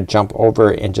just going to jump over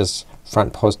and just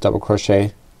front post double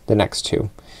crochet the next 2.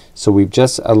 So we've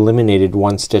just eliminated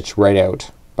 1 stitch right out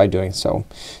by doing so.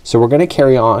 So we're going to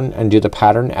carry on and do the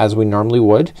pattern as we normally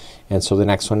would, and so the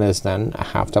next one is then a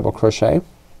half double crochet,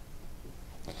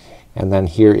 and then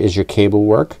here is your cable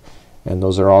work, and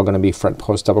those are all going to be front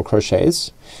post double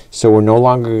crochets. So we're no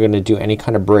longer going to do any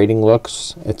kind of braiding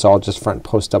looks. It's all just front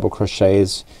post double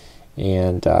crochets,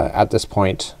 and at this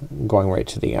point going right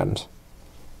to the end.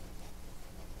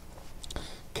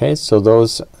 Okay, so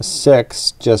those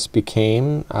 6 just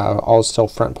became all still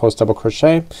front post double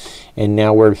crochet, and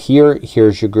now we're here.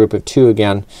 Here's your group of 2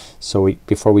 again. So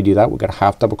before we do that, we're going to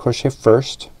half double crochet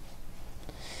first,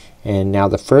 and now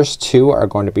the first 2 are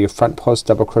going to be a front post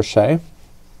double crochet,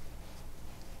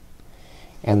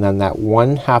 and then that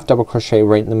 1 half double crochet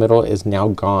right in the middle is now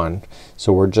gone.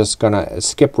 So we're just gonna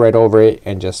skip right over it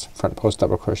and just front post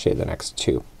double crochet the next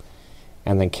 2,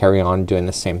 and then carry on doing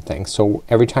the same thing. So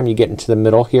every time you get into the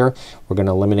middle here, we're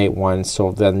gonna eliminate 1,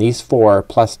 so then these 4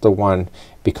 plus the 1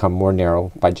 become more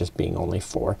narrow by just being only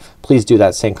 4. Please do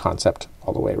that same concept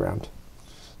all the way around.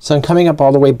 So I'm coming up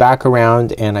all the way back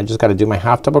around, and I just got to do my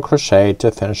half double crochet to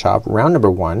finish off round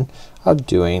number 1 of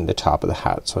doing the top of the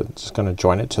hat. So I'm just gonna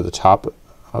join it to the top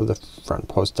of the front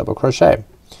post double crochet.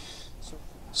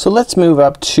 So let's move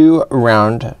up to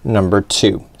round number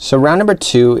 2. So round number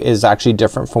 2 is actually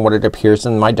different from what it appears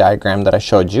in my diagram that I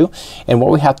showed you, and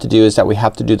what we have to do is that we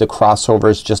have to do the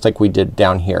crossovers just like we did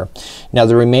down here. Now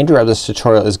the remainder of this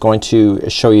tutorial is going to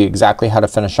show you exactly how to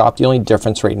finish off. The only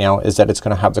difference right now is that it's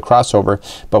gonna have the crossover,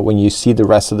 but when you see the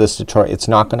rest of this tutorial it's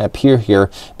not gonna appear here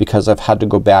because I've had to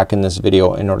go back in this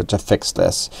video in order to fix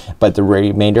this, but the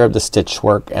remainder of the stitch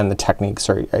work and the techniques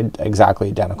are exactly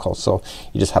identical, so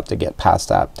you just have to get past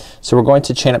that. So we're going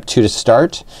to chain up 2 to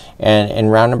start, and in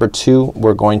round number 2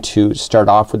 we're going to start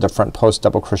off with the front post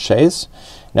double crochets.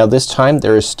 Now this time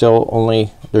there's only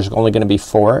going to be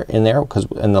 4 in there because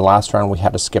in the last round we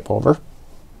had to skip over,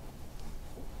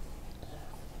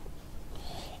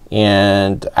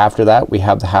 and after that we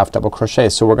have the half double crochet.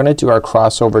 So we're gonna do our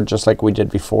crossover just like we did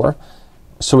before.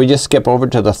 So we just skip over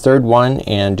to the third one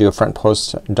and do a front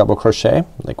post double crochet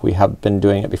like we have been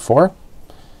doing it before,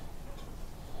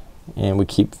 and we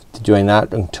keep doing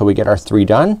that until we get our 3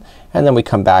 done, and then we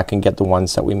come back and get the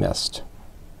ones that we missed.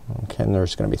 Okay, and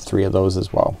there's gonna be 3 of those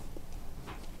as well.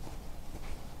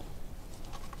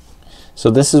 So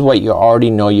this is what you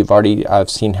already know. You've already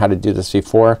seen how to do this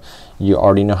before. You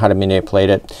already know how to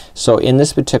manipulate it. So in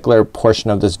this particular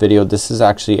portion of this video, this is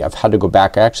actually, I've had to go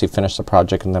back. I actually finished the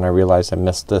project and then I realized I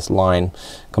missed this line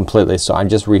completely. So I'm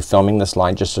just refilming this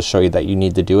line just to show you that you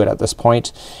need to do it at this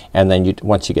point. And then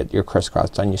once you get your crisscross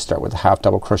done, you start with a half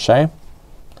double crochet,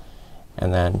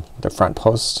 and then the front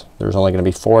post, there's only gonna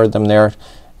be 4 of them there,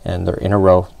 and they're in a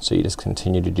row, so you just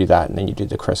continue to do that, and then you do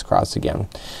the crisscross again.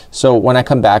 So when I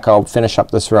come back I'll finish up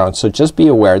this round. So just be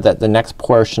aware that the next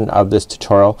portion of this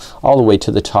tutorial all the way to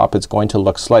the top is going to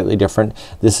look slightly different.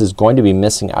 This is going to be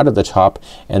missing out of the top,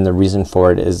 and the reason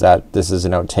for it is that this is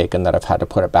an outtake and that I've had to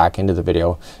put it back into the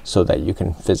video so that you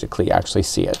can physically actually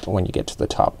see it when you get to the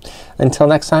top. Until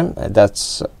next time,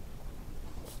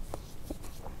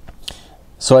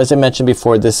 so as I mentioned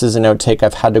before, this is an outtake.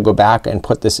 I've had to go back and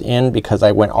put this in because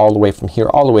I went all the way from here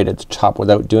all the way to the top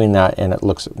without doing that, and it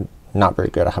looks not very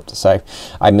good, I have to say.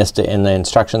 I missed it in the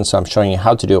instructions, so I'm showing you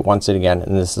how to do it once again,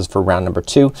 and this is for round number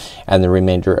 2, and the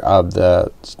remainder of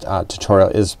the tutorial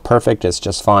is perfect. It's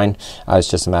just fine. It's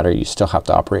just a matter you still have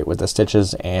to operate with the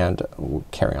stitches, and we'll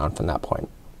carry on from that point.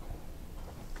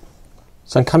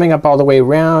 So I'm coming up all the way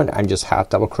around. I'm just half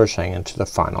double crocheting into the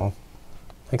final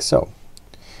like so.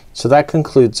 So that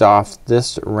concludes off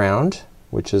this round,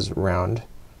 which is round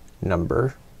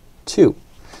number 2.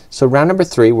 So round number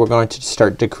 3 we're going to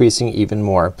start decreasing even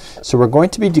more. So we're going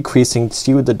to be decreasing,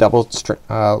 see what the double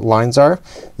lines are.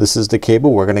 This is the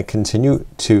cable. We're gonna continue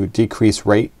to decrease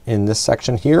right in this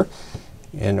section here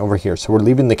and over here. So we're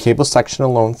leaving the cable section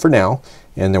alone for now,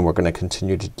 and then we're gonna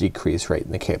continue to decrease right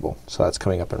in the cable. So that's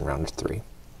coming up in round 3.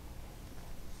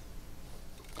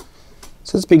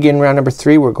 So let's begin round number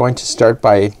 3. We're going to start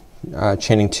by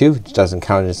chaining 2, which doesn't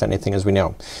count as anything as we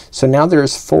know. So now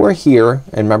there's 4 here,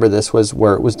 and remember this was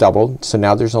where it was doubled, so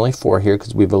now there's only 4 here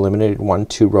because we've eliminated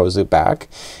 2 rows back,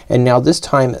 and now this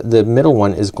time the middle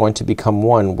one is going to become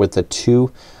 1 with the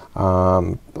 2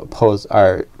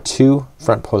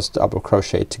 front post double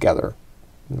crochet together.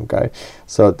 Okay,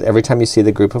 so every time you see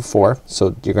the group of 4,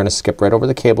 so you're gonna skip right over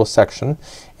the cable section,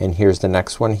 and here's the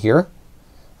next one here.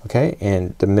 Okay,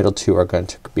 and the middle 2 are going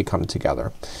to become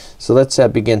together. So let's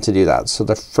begin to do that. So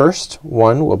the first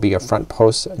one will be a front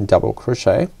post double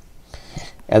crochet,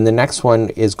 and the next one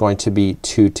is going to be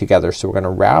 2 together. So we're gonna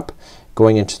wrap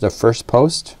going into the first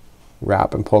post,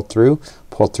 wrap and pull through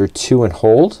 2 and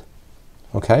hold.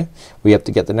 Okay, we have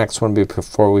to get the next one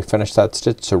before we finish that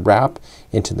stitch. So wrap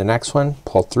into the next one,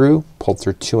 pull through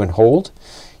 2 and hold.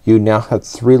 You now have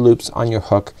 3 loops on your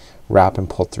hook, wrap and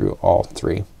pull through all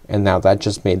 3. And now that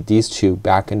just made these 2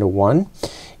 back into 1,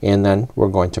 and then we're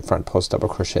going to front post double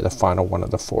crochet the final one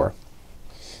of the 4.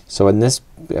 So in this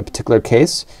particular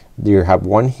case you have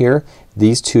 1 here,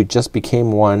 these 2 just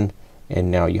became 1, and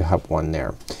now you have 1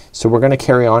 there. So we're gonna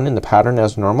carry on in the pattern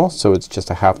as normal. So it's just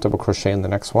a half double crochet in the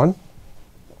next one,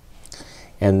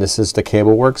 and this is the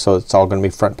cable work, so it's all gonna be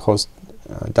front post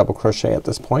double crochet at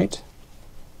this point.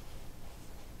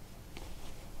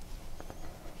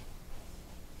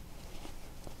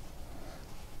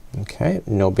 Okay,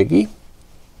 no biggie.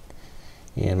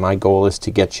 And my goal is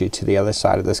to get you to the other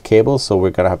side of this cable, so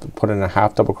we're gonna have to put in a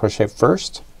half double crochet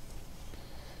first,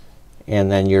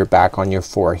 and then you're back on your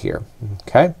 4 here.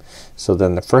 Okay, so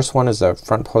then the first one is a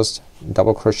front post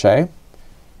double crochet,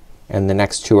 and the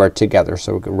next 2 are together.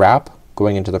 So we can wrap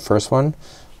going into the first one,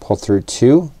 pull through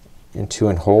 2 and 2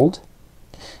 and hold,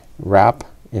 wrap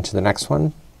into the next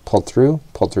one, pull through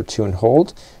 2 and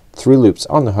hold, 3 loops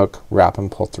on the hook, wrap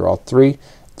and pull through all 3.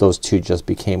 Those 2 just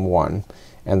became 1,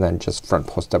 and then just front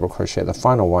post double crochet the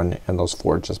final one, and those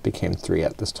 4 just became 3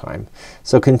 at this time.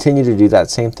 So continue to do that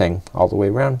same thing all the way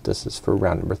around. This is for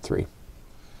round number 3.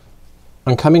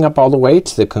 I'm coming up all the way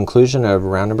to the conclusion of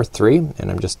round number 3,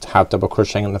 and I'm just half double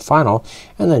crocheting in the final,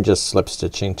 and then just slip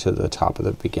stitching to the top of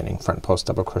the beginning front post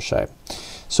double crochet.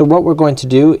 So what we're going to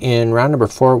do in round number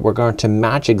 4, we're going to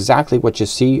match exactly what you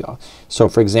see. So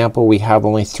for example, we have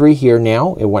only 3 here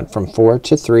now. It went from 4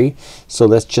 to 3. So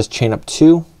let's just chain up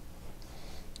 2.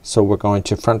 So we're going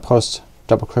to front post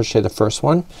double crochet the first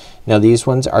one. Now these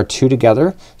ones are 2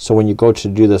 together, so when you go to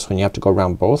do this one you have to go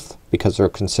around both because they're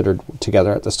considered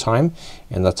together at this time,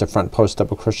 and that's a front post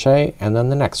double crochet, and then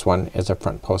the next one is a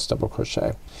front post double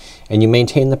crochet, and you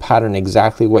maintain the pattern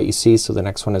exactly what you see. So the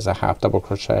next one is a half double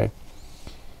crochet,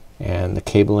 and the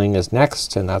cabling is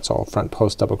next, and that's all front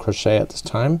post double crochet at this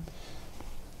time.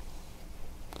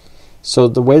 So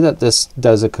the way that this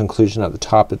does a conclusion at the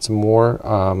top, it's more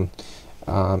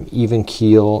even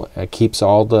keel. It keeps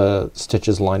all the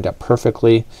stitches lined up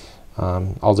perfectly.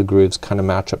 All the grooves kind of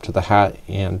match up to the hat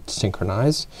and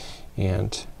synchronize.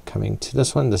 And coming to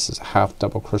this one, this is a half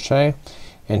double crochet,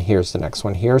 and here's the next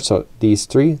one here. So these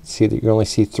 3, see that you only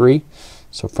see 3.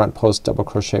 So front post double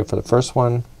crochet for the first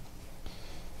one.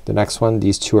 The next one,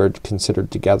 these 2 are considered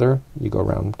together. You go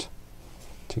around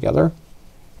together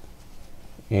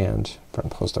and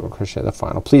front post double crochet the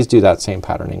final. Please do that same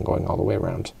patterning going all the way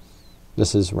around.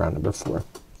 This is round number 4.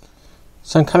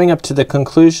 So I'm coming up to the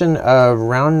conclusion of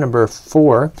round number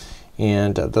 4,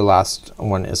 and the last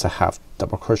one is a half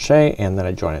double crochet, and then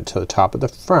I join it to the top of the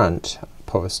front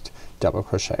post double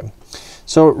crochet.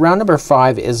 So round number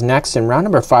 5 is next. In round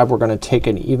number 5 we're going to take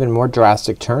an even more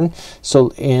drastic turn.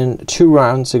 So in 2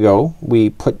 rounds ago we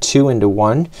put 2 into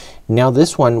 1. Now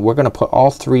this one we're going to put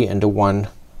all 3 into 1.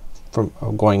 From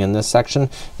going in this section.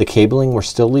 The cabling we're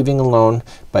still leaving alone,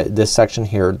 but this section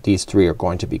here, these 3 are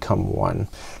going to become 1.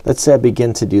 Let's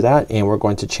begin to do that, and we're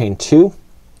going to chain 2,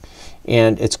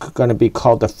 and it's going to be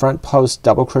called the front post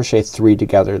double crochet 3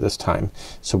 together this time.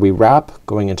 So we wrap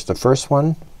going into the first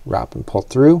one, wrap and pull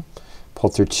through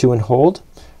 2 and hold,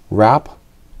 wrap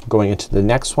going into the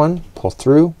next one, pull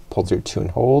through 2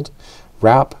 and hold,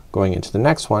 wrap going into the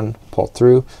next one, pull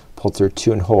through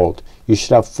 2 and hold. You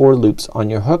should have 4 loops on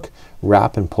your hook.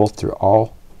 Wrap and pull through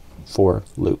all 4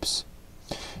 loops.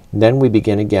 Then we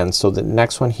begin again. So the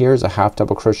next one here is a half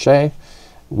double crochet.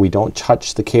 We don't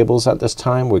touch the cables at this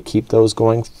time. We keep those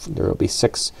going. There will be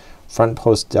 6 front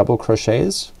post double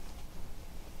crochets.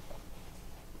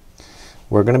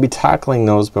 We're going to be tackling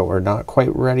those, but we're not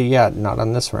quite ready yet, not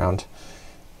on this round.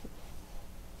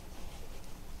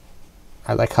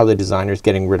 I like how the designer is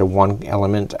getting rid of one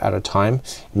element at a time.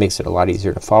 It makes it a lot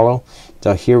easier to follow.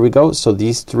 So here we go. So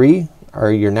these 3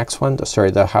 are your next one. Sorry,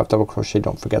 the half double crochet,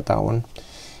 don't forget that one.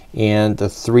 And the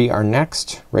 3 are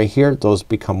next right here. Those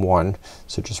become 1.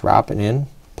 So just wrap it in,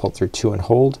 pull through 2 and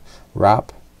hold,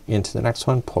 wrap into the next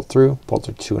one, pull through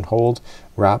 2 and hold,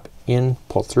 wrap in,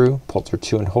 pull through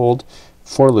 2 and hold,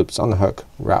 4 loops on the hook,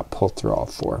 wrap, pull through all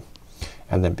 4.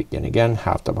 And then begin again,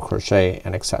 half double crochet,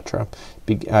 and etc.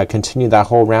 Continue that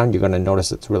whole round. You're going to notice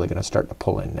it's really going to start to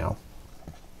pull in now.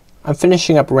 I'm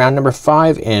finishing up round number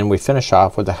 5, and we finish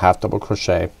off with a half double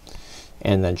crochet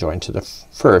and then join to the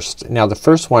first. Now the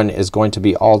first one is going to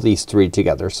be all these 3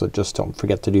 together, so just don't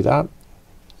forget to do that.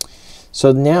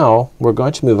 So now we're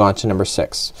going to move on to number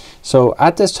 6. So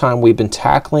at this time we've been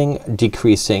tackling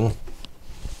decreasing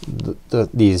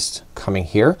these coming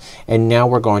here, and now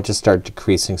we're going to start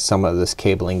decreasing some of this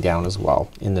cabling down as well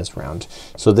in this round.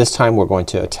 So this time we're going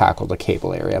to tackle the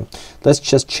cable area. Let's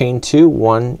just chain 2,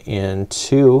 1 and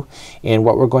 2, and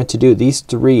what we're going to do, these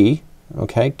 3,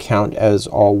 okay, count as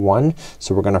all 1.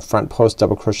 So we're going to front post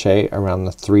double crochet around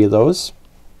the 3 of those.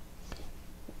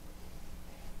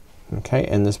 Okay,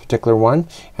 in this particular one,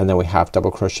 and then we half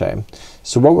double crochet.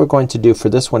 So what we're going to do for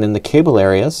this one in the cable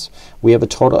areas, we have a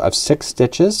total of 6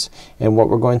 stitches, and what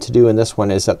we're going to do in this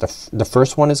one is that the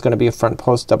first one is going to be a front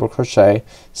post double crochet,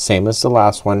 same as the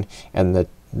last one, and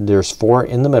there's 4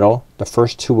 in the middle. The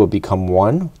first 2 will become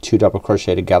 1, 2 double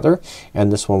crochet together, and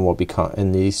this one will become,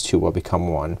 and these 2 will become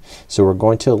 1. So we're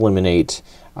going to eliminate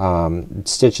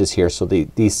stitches here, so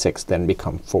these 6 then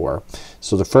become 4.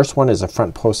 So the first one is a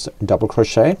front post double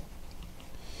crochet,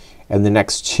 and the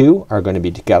next 2 are going to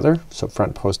be together. So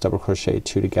front post double crochet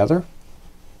 2 together.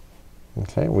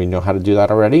 Okay, we know how to do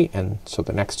that already, and so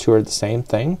the next 2 are the same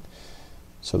thing.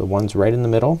 So the ones right in the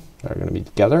middle are going to be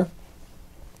together.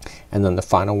 and then the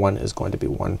final one is going to be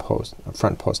one post,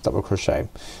 front post double crochet.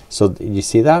 So you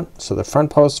see that? So the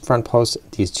front post,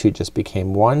 these two just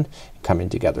became one coming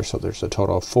together. So there's a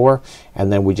total of 4,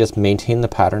 and then we just maintain the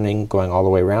patterning going all the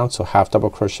way around. So half double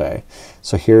crochet.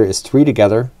 So here is 3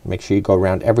 together. Make sure you go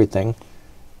around everything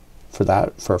for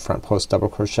that, for a front post double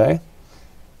crochet,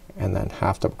 and then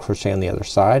half double crochet on the other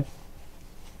side,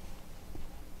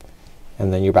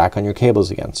 and then you're back on your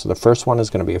cables again. So the first one is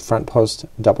going to be a front post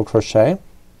double crochet.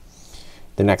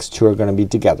 The next 2 are going to be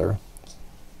together,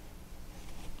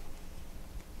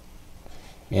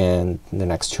 and the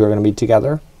next 2 are going to be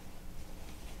together,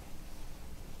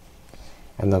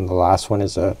 and then the last one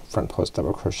is a front post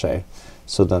double crochet.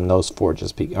 So then those 4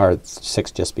 just or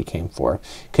 6 just became 4.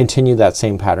 Continue that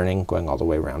same patterning going all the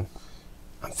way around.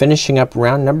 I'm finishing up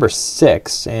round number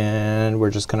 6, and we're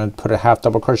just gonna put a half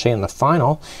double crochet in the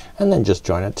final and then just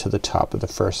join it to the top of the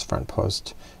first front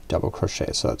post double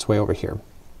crochet. So that's way over here.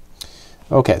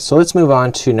 Okay, so let's move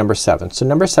on to number 7. So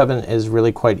number 7 is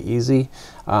really quite easy.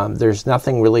 There's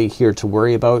nothing really here to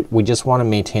worry about. We just want to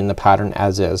maintain the pattern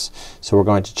as is. So we're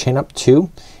going to chain up 2,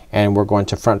 and we're going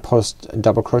to front post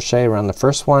double crochet around the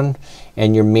first one,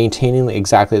 and you're maintaining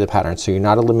exactly the pattern. So you're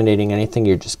not eliminating anything,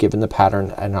 you're just giving the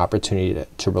pattern an opportunity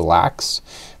to relax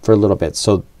for a little bit.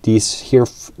 So these here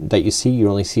that you see, you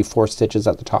only see 4 stitches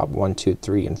at the top, 1, 2,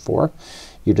 3, and 4.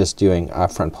 You're just doing a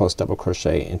front post double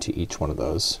crochet into each one of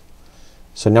those.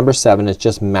 So number 7 is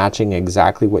just matching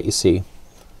exactly what you see.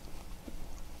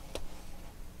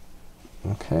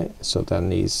 Okay, so then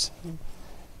these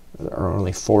are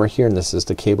only 4 here, and this is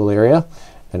the cable area.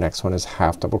 The next one is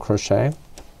half double crochet.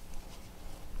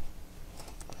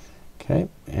 Okay,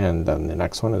 and then the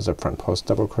next one is a front post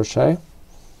double crochet,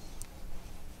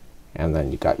 and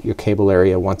then you got your cable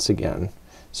area once again.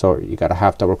 So you got a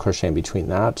half double crochet in between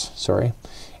that, sorry,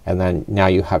 and then now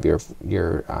you have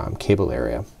your cable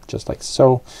area just like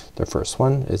so. The first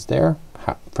one is there,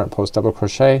 front post double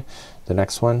crochet. The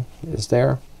next one is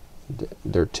there.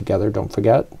 They're together, don't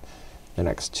forget. The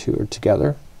next 2 are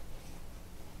together,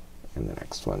 and the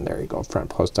next one, there you go, front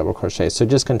post double crochet. So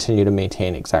just continue to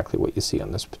maintain exactly what you see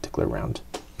on this particular round.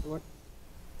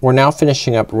 We're now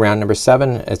finishing up round number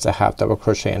 7. It's a half double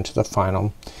crochet into the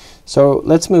final. So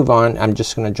let's move on. I'm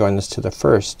just gonna join this to the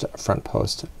first front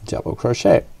post double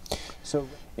crochet. So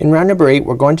in round number 8,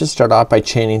 we're going to start off by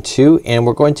chaining 2, and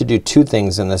we're going to do 2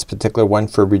 things in this particular one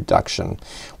for reduction.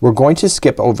 We're going to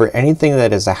skip over anything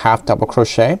that is a half double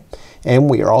crochet, and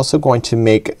we are also going to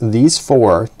make these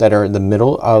 4 that are in the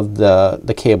middle of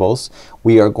the cables,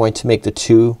 we are going to make the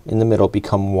 2 in the middle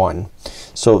become 1.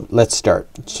 So let's start.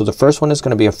 So the first one is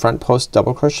going to be a front post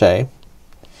double crochet.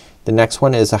 The next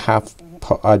one is a half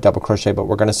double crochet, but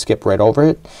we're going to skip right over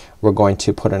it. We're going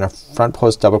to put in a front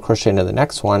post double crochet into the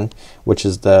next one, which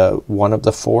is the one of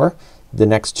the 4. The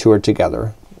next 2 are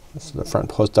together. So the front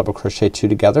post double crochet 2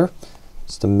 together.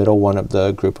 It's the middle one of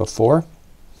the group of 4,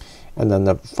 and then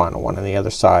the final one on the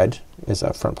other side is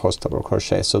a front post double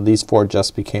crochet. So these 4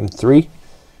 just became 3.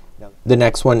 The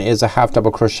next one is a half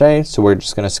double crochet, so we're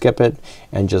just gonna skip it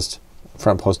and just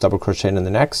front post double crochet into the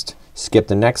next, skip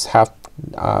the next half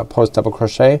post double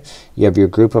crochet. You have your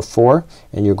group of 4,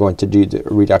 and you're going to do the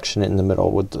reduction in the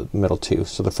middle with the middle 2.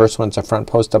 So the first one's a front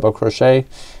post double crochet,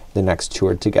 the next 2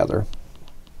 are together,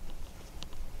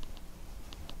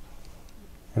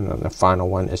 and then the final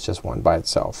one is just one by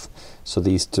itself. So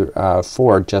these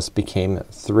 4 just became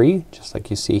 3, just like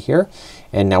you see here,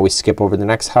 and now we skip over the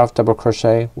next half double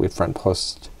crochet, we front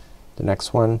post the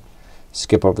next one,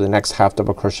 skip over the next half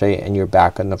double crochet, and you're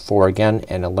back on the 4 again,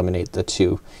 and eliminate the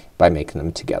 2 by making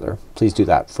them together. Please do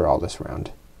that for all this round.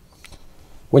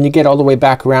 When you get all the way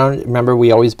back around, remember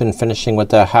we always been finishing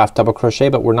with a half double crochet,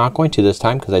 but we're not going to this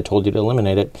time because I told you to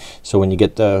eliminate it. So when you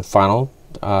get the final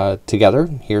together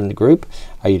here in the group,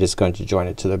 you're just going to join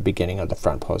it to the beginning of the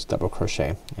front post double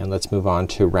crochet. And let's move on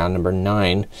to round number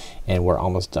 9, and we're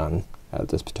almost done at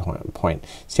this point.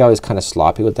 See how I was kind of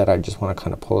sloppy with that? I just want to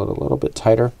kind of pull it a little bit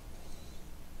tighter,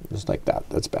 just like that.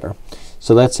 That's better.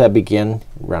 So let's begin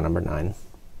round number 9.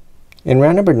 In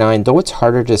round number 9, though it's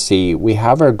harder to see, we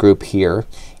have our group here,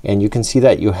 and you can see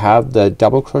that you have the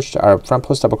double crochet, or front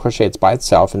post double crochet, it's by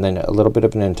itself, and then a little bit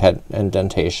of an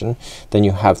indentation. Then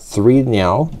you have 3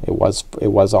 now. It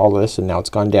was all this, and now it's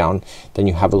gone down. Then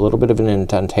you have a little bit of an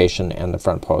indentation and the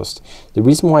front post. The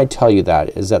reason why I tell you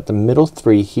that is that the middle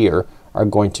 3 here are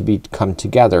going to come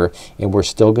together, and we're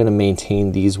still going to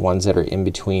maintain these ones that are in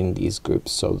between these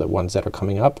groups. So the ones that are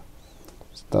coming up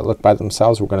that look by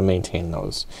themselves, we're going to maintain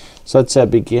those. So let's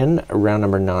begin round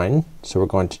number 9. So we're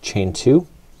going to chain 2,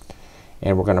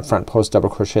 and we're going to front post double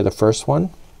crochet the first one,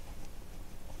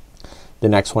 The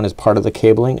next one is part of the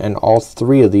cabling, and all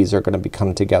three of these are going to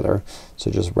become together.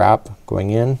 So just wrap,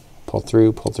 going in, pull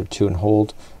through two and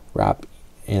hold, wrap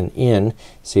and in.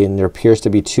 See, and there appears to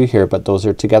be two here, but those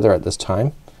are together at this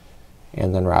time.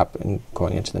 And then wrap and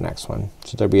going into the next one.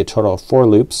 So there'll be a total of 4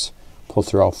 loops. Pull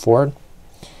through all 4.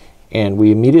 And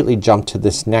we immediately jump to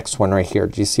this next one right here.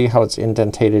 Do you see how it's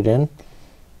indentated in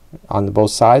on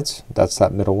both sides? That's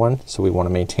that middle one. So we want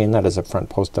to maintain that as a front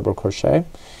post double crochet.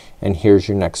 And here's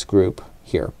your next group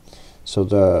here. So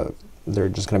they're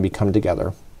just going to become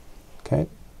together. Okay,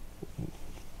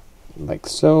 like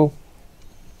so.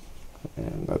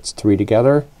 And that's 3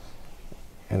 together.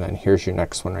 And then here's your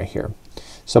next one right here.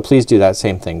 So please do that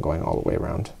same thing going all the way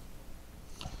around.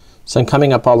 So I'm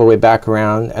coming up all the way back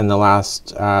around, and the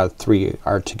last 3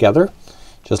 are together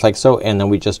just like so, and then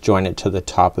we just join it to the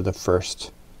top of the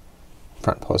first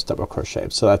front post double crochet.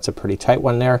 So that's a pretty tight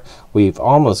one there. We've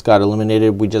almost got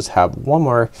eliminated. We just have one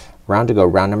more round to go,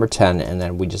 round number 10, and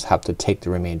then we just have to take the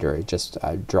remainder, just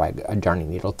drag a darning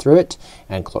needle through it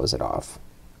and close it off.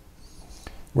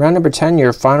 Round number 10,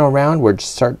 your final round, we're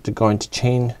going to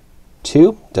chain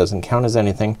 2, doesn't count as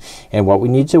anything, and what we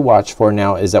need to watch for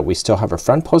now is that we still have a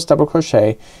front post double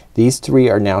crochet. These 3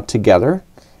 are now together,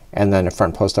 and then a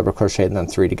front post double crochet, and then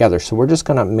 3 together. So we're just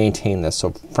gonna maintain this. So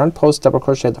front post double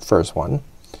crochet the first one,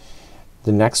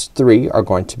 the next 3 are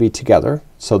going to be together,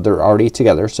 so they're already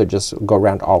together. So just go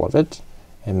around all of it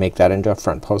and make that into a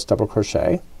front post double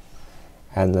crochet,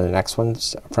 and the next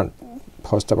one's front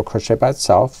post double crochet by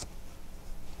itself.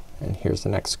 And here's the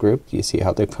next group. You see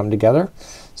how they've come together?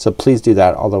 So please do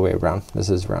that all the way around. This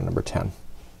is round number 10.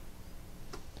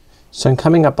 So I'm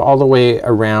coming up all the way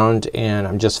around, and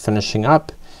I'm just finishing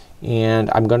up, and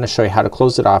I'm going to show you how to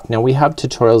close it off. Now we have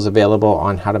tutorials available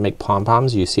on how to make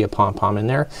pom-poms. You see a pom-pom in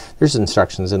there. There's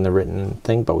instructions in the written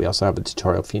thing, but we also have a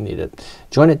tutorial if you need it.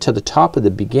 Join it to the top of the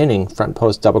beginning front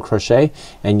post double crochet,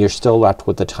 and you're still left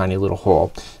with a tiny little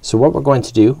hole. So what we're going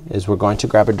to do is we're going to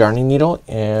grab a darning needle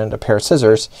and a pair of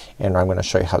scissors, and I'm going to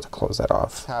show you how to close that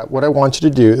off. What I want you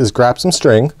to do is grab some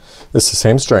string, it's the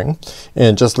same string,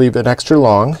 and just leave it extra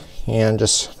long and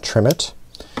just trim it.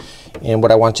 And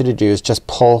what I want you to do is just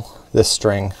pull this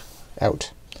string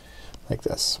out like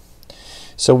this.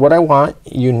 So what I want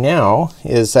you now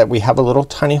is that we have a little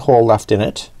tiny hole left in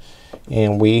it,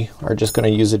 and we are just going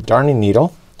to use a darning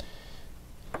needle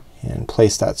and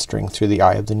place that string through the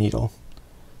eye of the needle.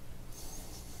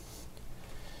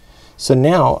 So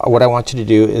now what I want you to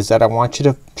do is that I want you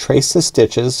to trace the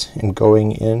stitches and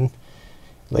going in,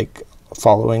 like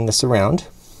following this around.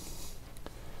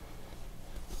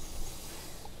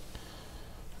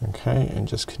 Okay, and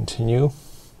just continue.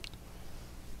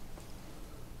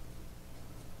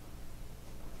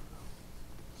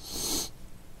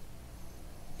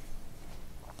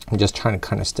 I'm just trying to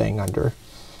kind of staying under,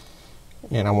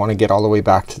 and I want to get all the way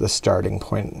back to the starting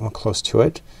point, close to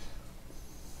it.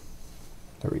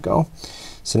 There we go.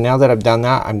 So now that I've done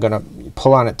that, I'm gonna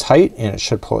pull on it tight, and it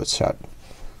should pull it shut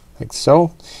like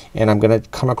so, and I'm gonna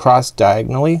come across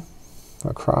diagonally.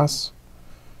 Across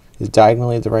is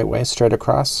diagonally the right way, straight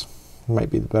across might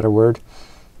be the better word.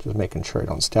 Just making sure I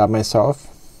don't stab myself.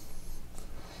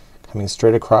 Coming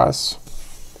straight across,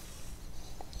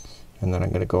 and then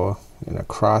I'm gonna go in a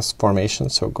cross formation,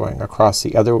 so going across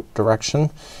the other direction.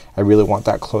 I really want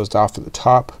that closed off at the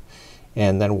top,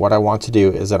 and then what I want to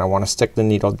do is that I want to stick the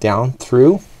needle down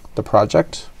through the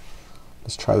project.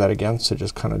 Let's try that again. So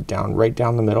just kind of down, right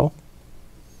down the middle.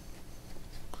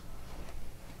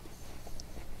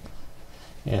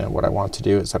 And what I want to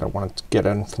do is that I want to get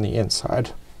in from the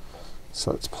inside.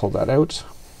 So let's pull that out.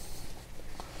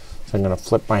 So I'm gonna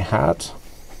flip my hat.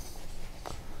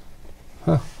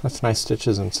 Huh, that's nice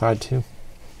stitches inside too.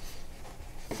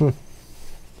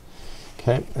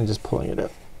 Okay, and just pulling it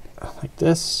up like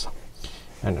this,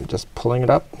 and I'm just pulling it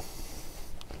up.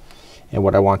 And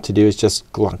what I want to do is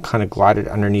just kind of glide it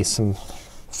underneath some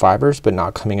fibers, but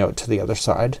not coming out to the other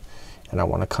side. And I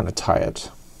want to kind of tie it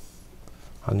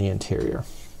on the interior.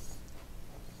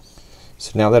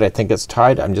 So now that I think it's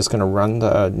tied, I'm just gonna run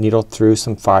the needle through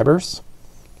some fibers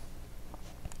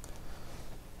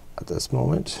at this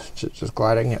moment, just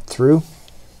gliding it through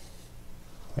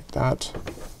like that.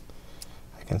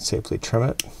 I can safely trim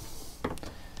it,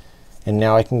 and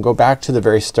now I can go back to the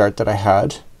very start that I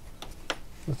had.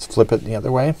 Let's flip it the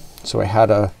other way. So I had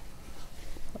a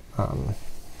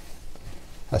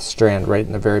strand right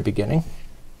in the very beginning.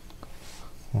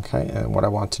 Okay, and what I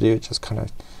want to do is just kind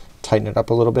of tighten it up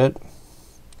a little bit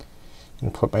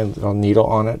and put my little needle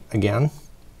on it again.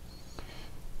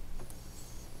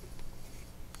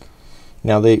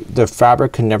 Now the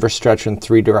fabric can never stretch in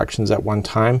 3 directions at one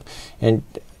time, and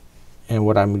And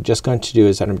what I'm just going to do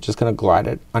is that I'm just going to glide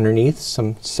it underneath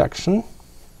some section,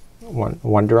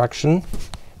 one direction,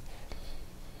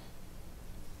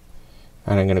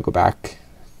 and I'm going to go back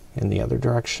in the other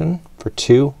direction for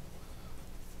 2,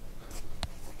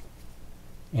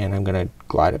 and I'm going to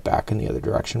glide it back in the other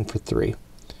direction for 3.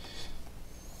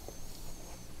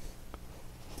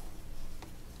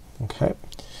 Okay,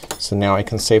 so now I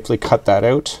can safely cut that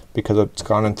out because it's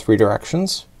gone in 3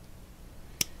 directions,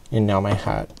 and now my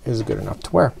hat is good enough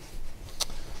to wear.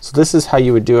 So this is how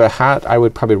you would do a hat. I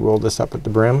would probably roll this up at the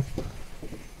brim.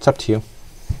 It's up to you,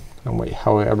 and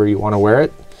however you want to wear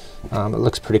it. It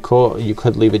looks pretty cool. You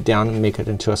could leave it down and make it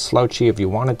into a slouchy if you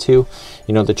wanted to.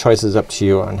 You know, the choice is up to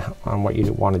you on what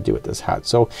you want to do with this hat.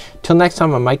 So till next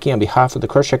time, I'm Mikey on behalf of the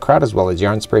Crochet Crowd as well as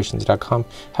Yarnspirations.com.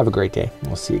 Have a great day, and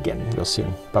we'll see you again real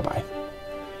soon. Bye bye.